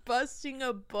was busting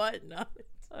a butt nut.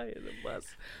 I had to bust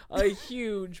a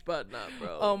huge butt nut,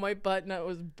 bro. Oh, my butt nut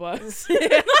was bust.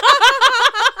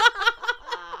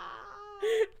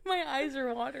 My eyes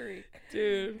are watering.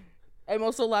 Dude. I'm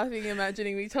also laughing,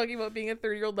 imagining me talking about being a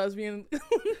 30-year-old lesbian, giggling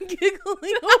over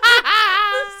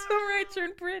the summer I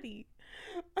turned pretty.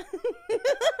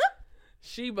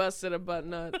 She busted a butt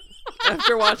nut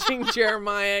after watching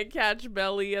Jeremiah catch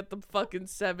belly at the fucking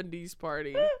 70s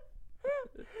party.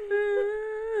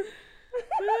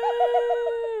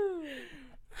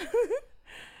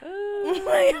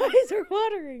 My eyes are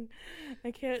watering.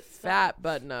 I can't stop. Fat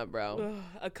butt nut, bro. Ugh,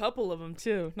 a couple of them,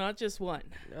 too. Not just one.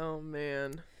 Oh,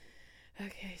 man.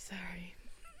 Okay, sorry.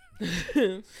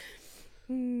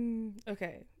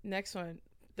 Okay, next one.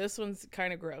 This one's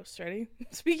kind of gross. Ready?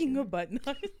 Speaking of butt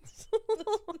nuts.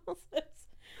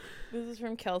 This is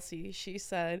from Kelsey. She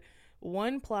said,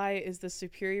 1-ply is the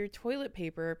superior toilet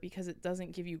paper because it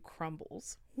doesn't give you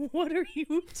crumbles. What are you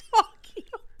talking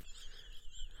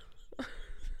about?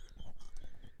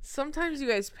 Sometimes you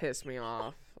guys piss me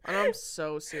off. And I'm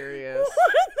so serious. What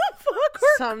the fuck?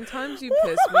 Sometimes you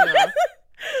piss me off.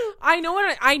 I know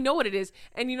what it is.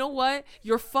 And you know what?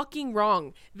 You're fucking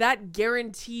wrong. That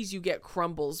guarantees you get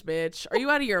crumbles, bitch. Are you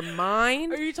out of your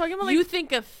mind? Are you talking about You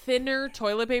think a thinner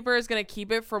toilet paper is going to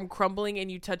keep it from crumbling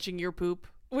and you touching your poop?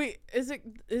 Wait, is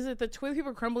it the toilet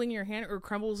paper crumbling in your hand or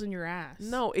crumbles in your ass?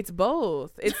 No, it's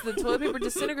both. It's the toilet paper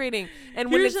disintegrating.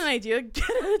 And when Here's it's an idea.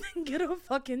 Get a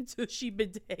fucking Tushy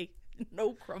bidet.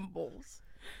 No crumbles.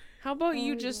 How about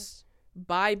you just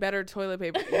buy better toilet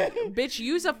paper? Bitch,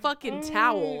 use a fucking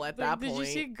towel at that point. Did you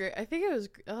see I think it was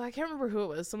I can't remember who it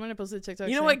was. Someone posted a TikTok.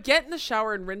 You know what? Get in the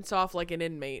shower and rinse off like an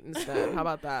inmate instead. How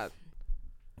about that?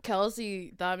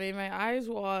 Kelsey, that made my eyes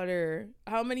water.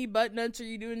 How many butt nuts are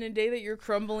you doing a day that you're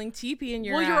crumbling teepee in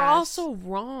your ass? Well, you're also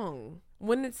wrong.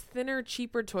 when it's thinner,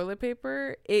 cheaper toilet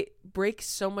paper, it breaks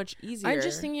so much easier. I'm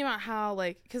just thinking about how,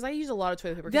 like, because I use a lot of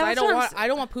toilet paper. Because I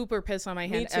don't want poop or piss on my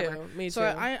hand ever. Me too. So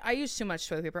I use too much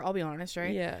toilet paper. I'll be honest,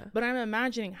 right? Yeah. But I'm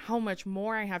imagining how much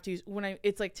more I have to use when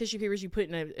it's like tissue papers you put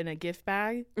in a gift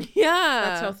bag. Yeah.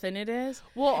 That's how thin it is.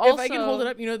 Well, also, if I can hold it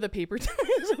up, the paper towels,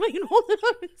 if I can hold it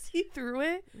up and see through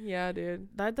it. Yeah, dude.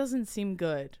 That doesn't seem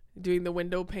good. Doing the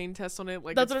window pane test on it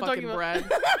like That's it's what I'm fucking talking bread.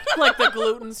 Like the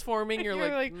gluten's forming. You're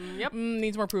like, yep.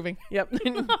 Needs more proving. Yep.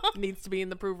 Needs to be in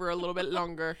the prover a little bit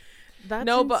longer. That's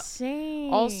insane.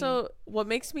 But also, what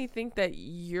makes me think that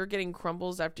you're getting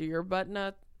crumbles after your butt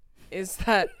nut is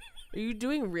that are you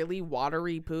doing really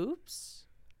watery poops?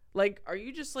 Like, are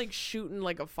you just like shooting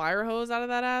like a fire hose out of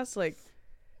that ass? Like,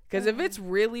 because if it's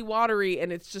really watery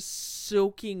and it's just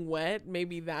soaking wet,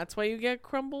 maybe that's why you get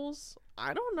crumbles.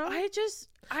 I don't know.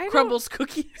 Crumbles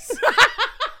cookies.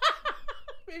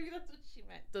 Maybe that's what she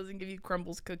meant. Doesn't give you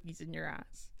crumbles cookies in your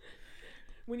ass.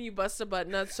 When you bust a butt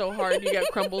nut so hard, you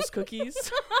get crumbles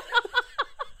cookies.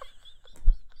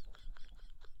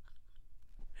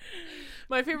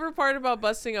 My favorite part about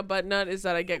busting a butt nut is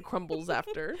that I get crumbles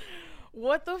after.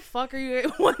 What the fuck are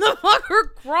you? What the fuck are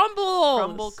crumbles?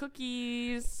 Crumble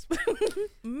cookies.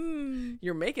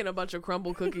 You're making a bunch of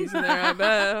crumble cookies in there, I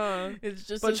bet. Huh? It's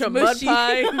just a bunch of mud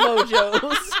pie mojos.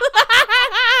 Bunch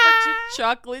of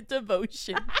chocolate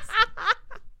devotions.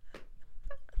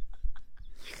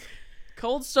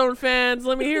 Cold Stone fans,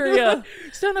 let me hear ya.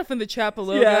 Stand up in the chat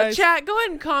below, guys. Chat, go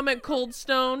ahead and comment Cold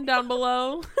Stone down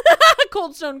below.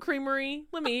 Cold Stone Creamery,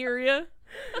 let me hear ya.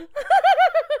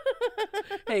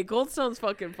 Hey, Cold Stone's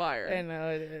fucking fire. I know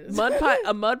it is.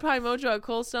 A mud pie mojo at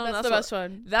Cold Stone. That's the best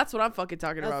one. That's what I'm fucking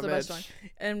talking about, That's bitch. the best one.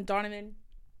 And Donovan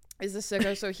is a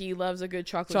sicko, so he loves a good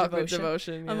chocolate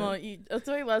devotion. Yeah. That's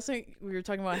why last night we were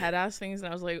talking about head ass things, and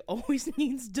I was like, always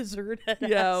needs dessert head ass.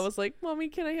 Yeah, I was like, Mommy,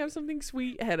 can I have something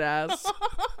sweet? Head ass.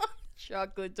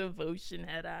 Chocolate devotion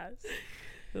head ass.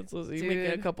 That's what you making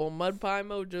a couple mud pie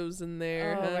mojos in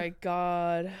there. Oh my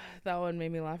god, that one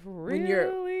made me laugh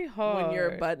really hard. When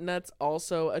your butt nut's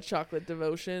also a chocolate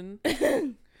devotion.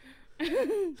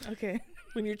 Okay.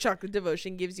 When your chocolate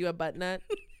devotion gives you a butt nut.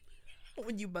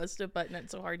 When you bust a butt nut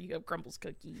so hard you have crumbles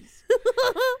cookies.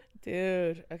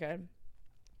 Dude, okay.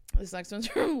 This next one's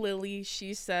from Lily.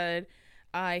 She said,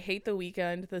 I hate The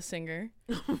Weeknd, the singer.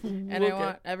 And I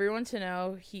want everyone to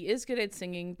know he is good at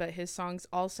singing, but his songs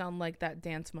all sound like that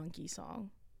Dance Monkey song.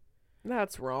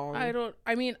 That's wrong. I don't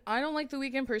like The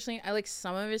Weeknd personally. I like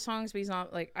some of his songs, but he's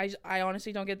not like, I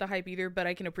honestly don't get the hype either, but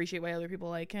I can appreciate why other people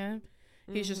like him.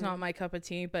 He's just not my cup of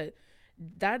tea, but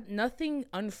that nothing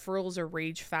unfurls a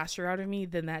rage faster out of me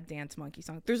than that Dance Monkey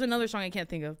song. There's another song I can't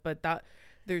think of, but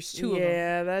there's two of them.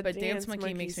 Yeah, that but Dance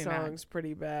Monkey makes me mad. Song's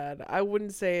pretty bad. I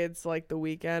wouldn't say it's like The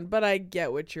Weeknd, but I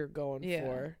get what you're going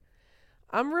for.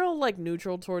 I'm real like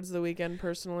neutral towards The Weeknd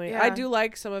personally. Yeah. I do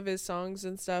like some of his songs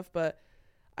and stuff, but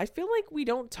I feel like we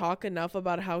don't talk enough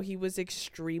about how he was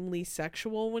extremely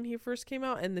sexual when he first came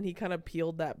out, and then he kind of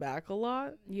peeled that back a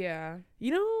lot. Yeah.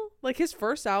 Like his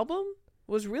first album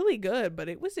was really good, but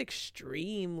it was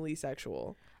extremely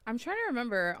sexual. I'm trying to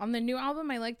remember. On the new album,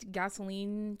 I liked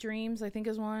Gasoline Dreams, I think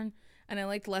is one, and I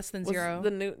liked Less Than Zero. The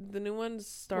new one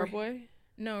Starboy?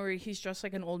 No, where he's dressed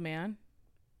like an old man.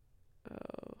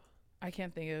 Oh. I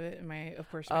can't think of it.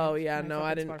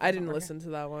 I didn't listen to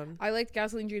that one. I liked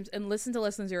Gasoline Dreams and listen to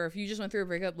Less Than Zero. If you just went through a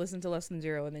breakup, listen to Less Than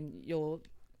Zero, and then you'll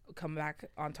come back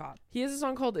on top. He has a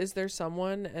song called Is There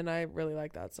Someone, and I really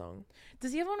like that song.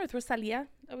 Does he have one with Rosalia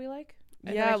that we like?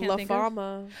 Yeah, La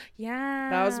Fama. Yeah.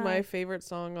 That was my favorite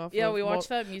song off of we watched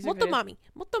that music video.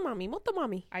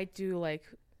 Motomami. I do like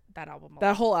that album a lot.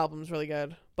 That whole album's really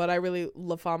good, but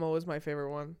La Fama was my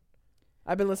favorite one.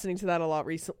 I've been listening to that a lot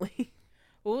recently.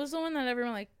 What was the one that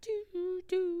everyone like do?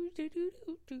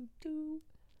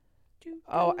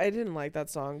 Oh, I didn't like that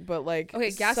song, but like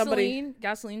okay,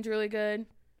 Gasoline's really good,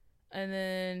 and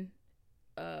then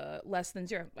Less Than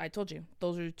Zero. I told you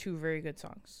those are two very good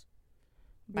songs.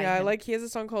 Yeah, he has a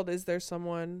song called Is There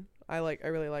Someone. I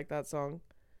really like that song.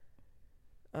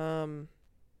 When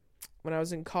I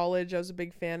was in college, I was a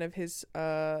big fan of his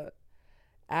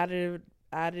added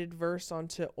verse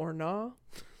onto Orna.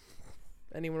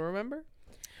 Anyone remember?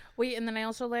 Wait, and then I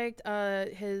also liked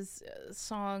his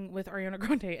song with Ariana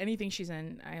Grande. Anything she's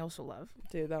in, I also love.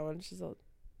 Dude, that one, she's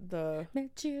the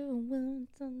met you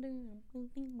once under a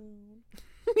moon.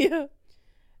 Yeah.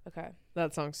 Okay.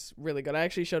 That song's really good. I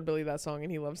actually showed Billy that song,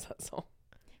 and he loves that song.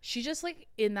 She just like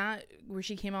in that where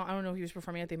she came out. I don't know if he was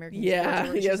performing at the American.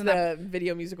 Yeah, he has the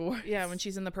Video Music Awards. Yeah, when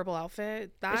she's in the purple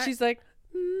outfit. That and she's like,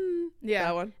 yeah,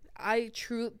 that one.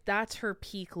 that's her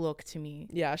peak look to me.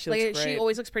 Yeah, she like looks great. she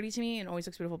always looks pretty to me and always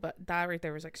looks beautiful, but that right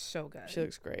there was like so good. She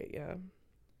looks great. Yeah.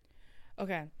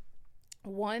 Okay.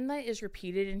 One that is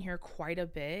repeated in here quite a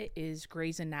bit is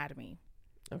Grey's Anatomy.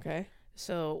 Okay.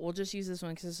 So we'll just use this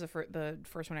one because this is the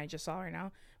first one I just saw right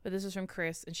now. But this is from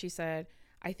Chris, and she said,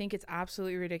 I think it's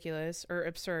absolutely ridiculous or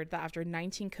absurd that after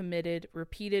 19 committed,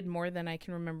 repeated more than I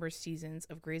can remember seasons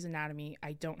of Grey's Anatomy,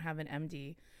 I don't have an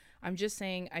MD. I'm just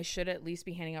saying I should at least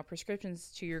be handing out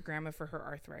prescriptions to your grandma for her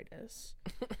arthritis.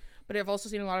 But I've also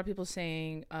seen a lot of people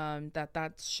saying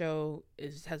that show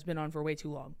has been on for way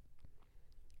too long.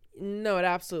 No, it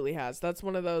absolutely has. That's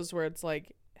one of those where it's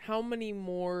like, how many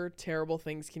more terrible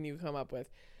things can you come up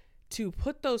with to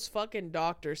put those fucking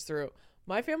doctors through?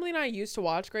 My family and I used to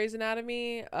watch Grey's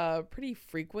Anatomy pretty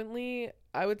frequently,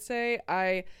 I would say.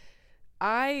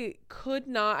 I could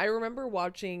not. I remember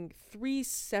watching 3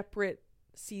 separate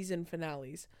season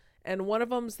finales. And one of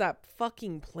them's that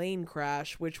fucking plane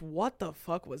crash, which what the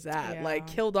fuck was that? Yeah. Like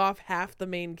killed off half the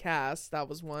main cast. That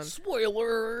was one.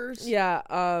 Spoilers. Yeah,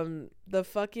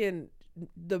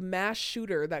 the mass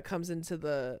shooter that comes into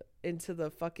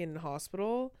the fucking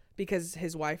hospital because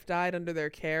his wife died under their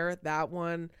care. That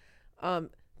one,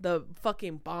 the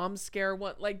fucking bomb scare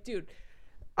one. Like, dude,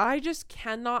 I just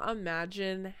cannot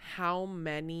imagine how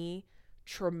many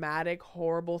traumatic,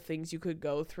 horrible things you could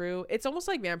go through. It's almost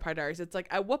like Vampire Diaries. It's like,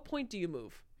 at what point do you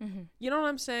move? Mm-hmm. You know what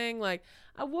I'm saying? Like,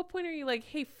 at what point are you like,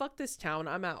 hey, fuck this town,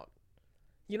 I'm out?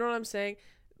 You know what I'm saying?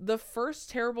 The first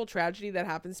terrible tragedy that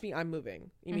happens to me, I'm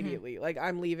moving immediately. Mm-hmm. Like,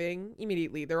 I'm leaving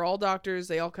immediately. They're all doctors.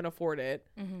 They all can afford it.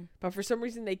 Mm-hmm. But for some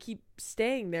reason, they keep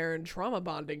staying there and trauma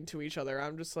bonding to each other.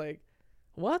 I'm just like,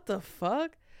 what the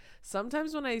fuck?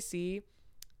 Sometimes when I see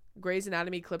Grey's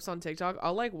Anatomy clips on TikTok,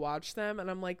 I'll like watch them and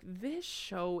I'm like, this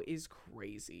show is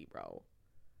crazy, bro.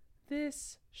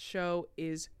 This show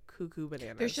is cuckoo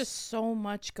bananas. There's just so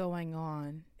much going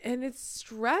on. And it's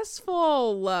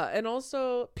stressful. And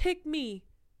also, pick me.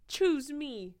 Choose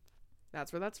me.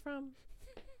 That's where that's from.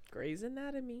 Grey's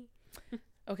Anatomy.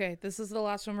 Okay, this is the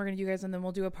last one we're going to do, guys, and then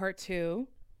we'll do a part 2.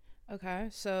 Okay,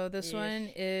 so this one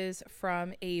is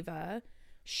from Ava.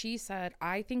 She said,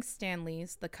 I think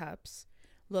Stanley's, the cups,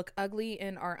 look ugly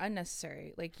and are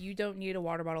unnecessary. Like, you don't need a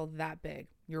water bottle that big.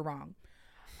 You're wrong.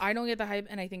 I don't get the hype,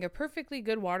 and I think a perfectly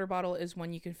good water bottle is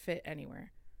one you can fit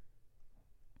anywhere.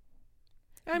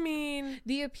 I mean,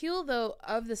 the appeal, though,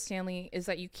 of the Stanley is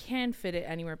that you can fit it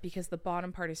anywhere because the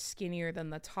bottom part is skinnier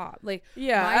than the top. Like,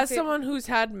 yeah, as someone who's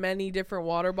had many different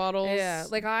water bottles. Yeah,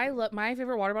 like my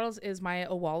favorite water bottles is my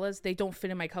Owalas. They don't fit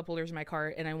in my cup holders in my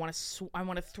car, and I want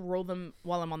to throw them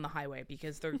while I'm on the highway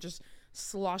because they're just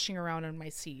sloshing around in my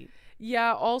seat.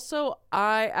 Yeah, also,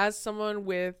 as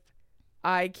someone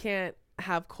I can't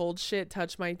have cold shit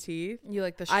touch my teeth. You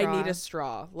like the straw? I need a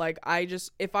straw. Like,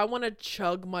 if I want to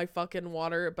chug my fucking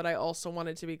water, but I also want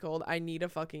it to be cold, I need a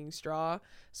fucking straw.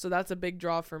 So that's a big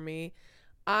draw for me.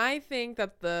 I think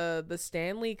that the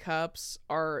Stanley cups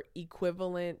are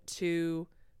equivalent to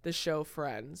the show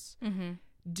Friends. Mm-hmm.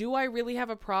 Do I really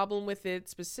have a problem with it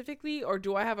specifically, or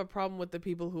do I have a problem with the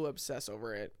people who obsess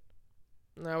over it?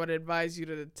 I would advise you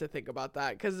to think about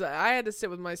that, because I had to sit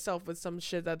with myself with some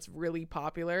shit that's really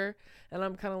popular, and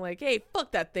I'm kind of like, hey,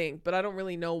 fuck that thing, but I don't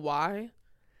really know why.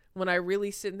 When I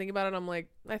really sit and think about it, I'm like,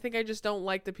 I think I just don't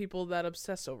like the people that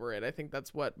obsess over it. I think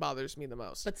that's what bothers me the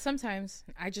most. But sometimes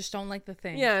I just don't like the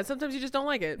thing. Yeah, sometimes you just don't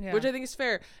like it, which I think is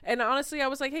fair. And honestly, I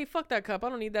was like, hey, fuck that cup. I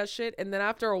don't need that shit. And then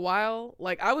after a while,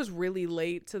 like, I was really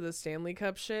late to the Stanley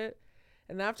Cup shit.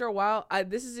 And after a while,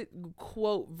 this is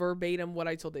quote verbatim what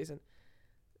I told Jason.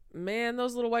 Man,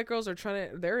 those little white girls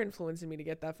they're influencing me to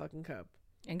get that fucking cup.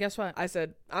 And guess what? I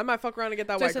said, I might fuck around and get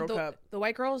that white girl cup. The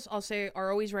white girls, I'll say,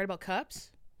 are always right about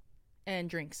cups and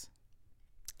drinks.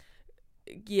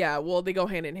 Yeah, well, they go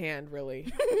hand in hand,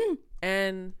 really.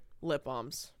 And lip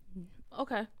balms.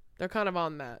 Okay. They're kind of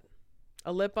on that.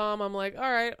 A lip balm, I'm like,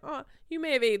 all right, you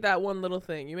may have ate that one little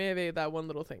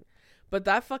thing. But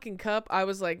that fucking cup, I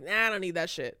was like, nah, I don't need that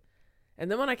shit. And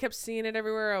then when I kept seeing it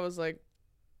everywhere, I was like,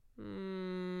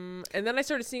 and then I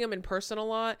started seeing them in person a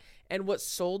lot, and what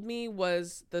sold me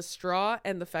was the straw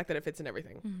and the fact that it fits in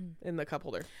everything in the cup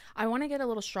holder. I want to get a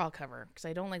little straw cover because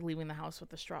I don't like leaving the house with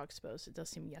the straw exposed. It does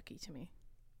seem yucky to me.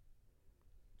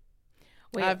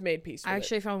 Wait, I've made peace with I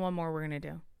actually found one more we're gonna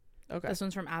do. Okay. This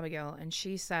one's from Abigail, and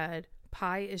she said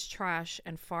pie is trash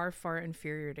and far, far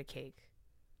inferior to cake.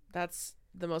 That's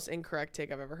the most incorrect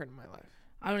take I've ever heard in my life.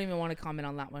 I don't even want to comment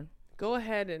on that one. Go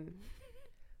ahead and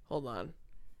hold on.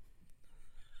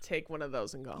 take one of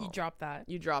those and go home. You drop that.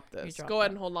 You drop this. You drop Go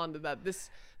ahead that. and hold on to that.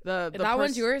 That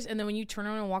one's yours, and then when you turn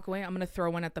around and walk away, I'm gonna throw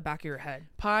one at the back of your head.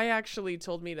 Pie actually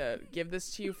told me to give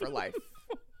this to you for life.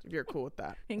 If you're cool with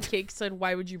that. And Cake said,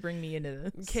 "Why would you bring me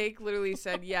into this?" Cake literally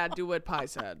said, "Yeah, do what Pie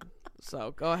said."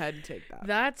 So go ahead and take that.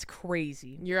 That's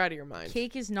crazy. You're out of your mind.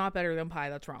 Cake is not better than pie.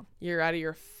 That's wrong. You're out of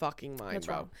your fucking mind, That's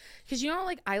bro. wrong. Because you know,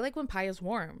 like, I like when pie is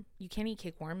warm. You can't eat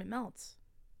cake warm; it melts.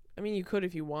 I mean, you could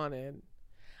if you wanted.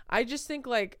 I just think,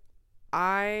 like,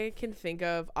 I can think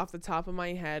of, off the top of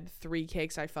my head, 3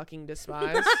 cakes I fucking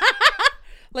despise.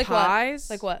 Like Pies.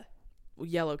 what? Like what?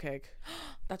 Yellow cake.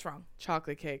 That's wrong.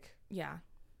 Chocolate cake. Yeah.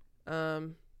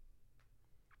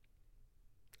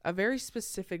 A very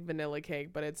specific vanilla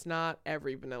cake, but it's not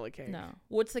every vanilla cake. No.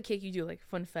 What's the cake you do? Like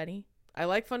funfetti? I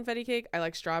like funfetti cake. I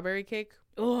like strawberry cake.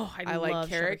 Oh, I like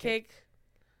carrot cake.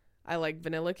 I like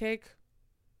vanilla cake.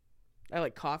 I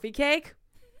like coffee cake.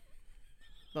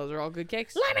 Those are all good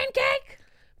cakes. Lemon cake.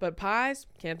 But pies,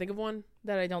 can't think of one.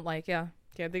 That I don't like. Yeah.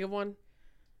 Can't think of one.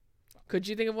 Could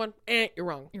you think of one? You're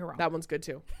wrong. You're wrong. That one's good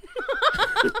too.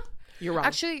 You're wrong.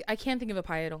 Actually, I can't think of a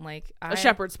pie I don't like. A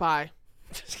shepherd's pie.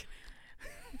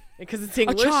 Because it's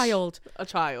English. A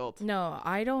child. No,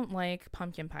 I don't like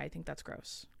pumpkin pie. I think that's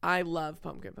gross. I love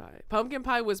pumpkin pie. Pumpkin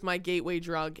pie was my gateway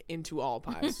drug into all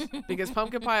pies. Because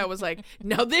pumpkin pie, I was like,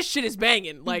 now this shit is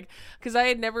banging. Like, because I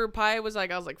had never, pie was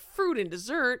like, I was like, fruit and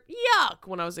dessert. Yuck.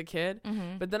 When I was a kid.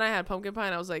 Mm-hmm. But then I had pumpkin pie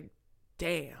and I was like,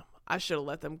 damn, I should have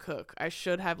let them cook. I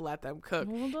should have let them cook.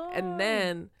 Hold on. And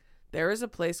then there is a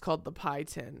place called the Pie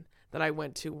Tin that I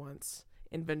went to once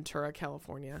in Ventura,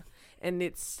 California. And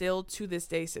it still to this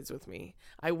day sits with me.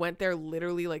 I went there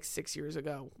literally like 6 years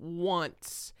ago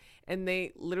once. And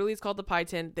they literally, it's called the Pie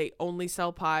Tin. They only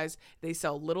sell pies. They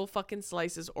sell little fucking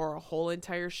slices or a whole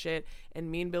entire shit.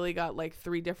 And me and Billy got like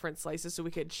 3 different slices so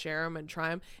we could share them and try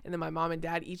them. And then my mom and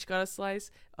dad each got a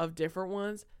slice of different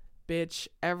ones. Bitch,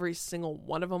 every single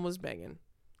one of them was banging.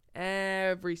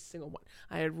 Every single one.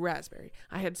 I had raspberry.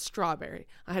 I had strawberry.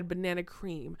 I had banana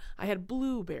cream. I had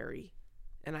blueberry.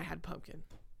 And I had pumpkin.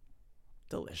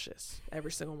 Delicious.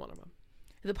 Every single one of them.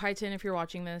 The Pie Tin, if you're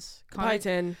watching this, Pie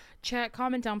Tin. Chat,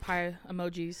 comment down pie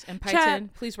emojis. And Pie Chat, Tin,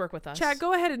 please work with us. Chat,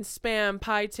 go ahead and spam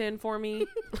Pie Tin for me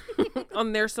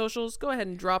on their socials. Go ahead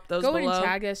and drop those Go below. ahead and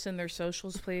tag us in their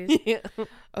socials, please. Yeah.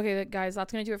 Okay, guys,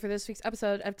 that's going to do it for this week's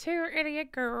episode of Two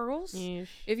Idiot Girls. Yeesh.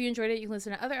 If you enjoyed it, you can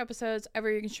listen to other episodes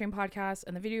everywhere you can stream podcasts,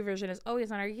 and the video version is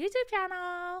always on our YouTube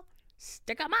channel.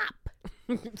 Stick 'em up.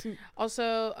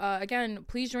 Also, again,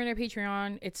 please join our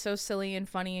Patreon. It's so silly and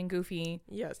funny and goofy,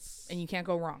 Yes. and you can't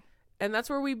go wrong. And that's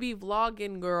where we be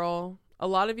vlogging, girl. A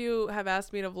lot of you have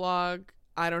asked me to vlog.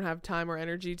 I don't have time or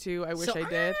energy to. I wish I did.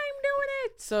 I'm doing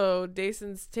it. So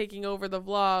Dason's taking over the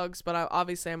vlogs, but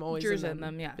obviously I'm always Drew's in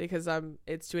them, yeah. because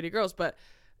it's Two Idiot Girls. But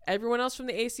everyone else from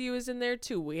the ACU is in there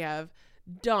too. We have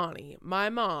Donnie, my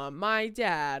mom, my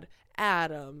dad,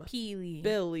 Adam, Peely,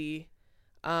 Billy,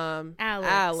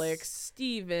 Alex,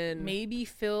 Steven. maybe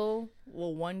Phil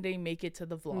will one day make it to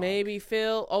the vlog. Maybe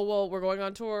Phil. Oh, well, we're going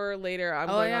on tour later. I'm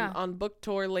going yeah. on book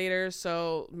tour later.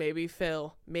 So maybe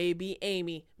Phil, maybe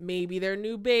Amy, maybe their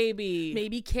new baby.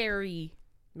 Maybe Carrie.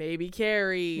 Maybe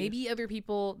Carrie. Maybe other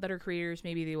people that are creators,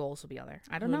 maybe they will also be on there.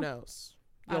 I don't know. Who knows?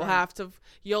 I don't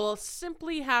You'll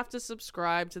simply have to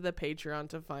subscribe to the Patreon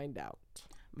to find out.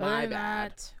 Other My than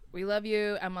bad. that, we love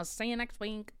you, and we'll see you next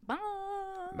week. Bye.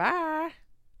 Bye.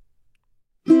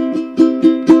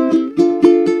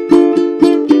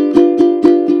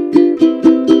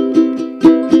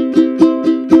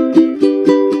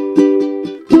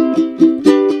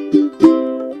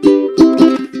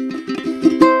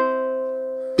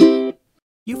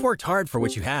 You've worked hard for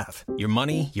what you have. Your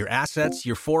money, your assets,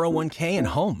 your 401k, and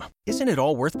home. Isn't it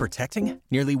all worth protecting?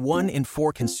 Nearly 1 in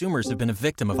 4 consumers have been a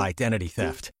victim of identity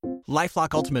theft.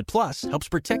 LifeLock Ultimate Plus helps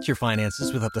protect your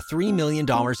finances with up to $3 million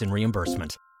in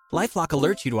reimbursement. LifeLock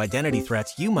alerts you to identity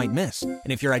threats you might miss. And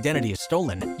if your identity is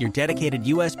stolen, your dedicated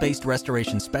U.S.-based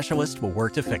restoration specialist will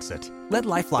work to fix it. Let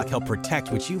LifeLock help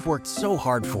protect what you've worked so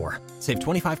hard for. Save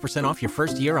 25% off your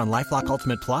first year on LifeLock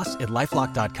Ultimate Plus at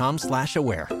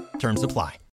LifeLock.com/aware. Terms apply.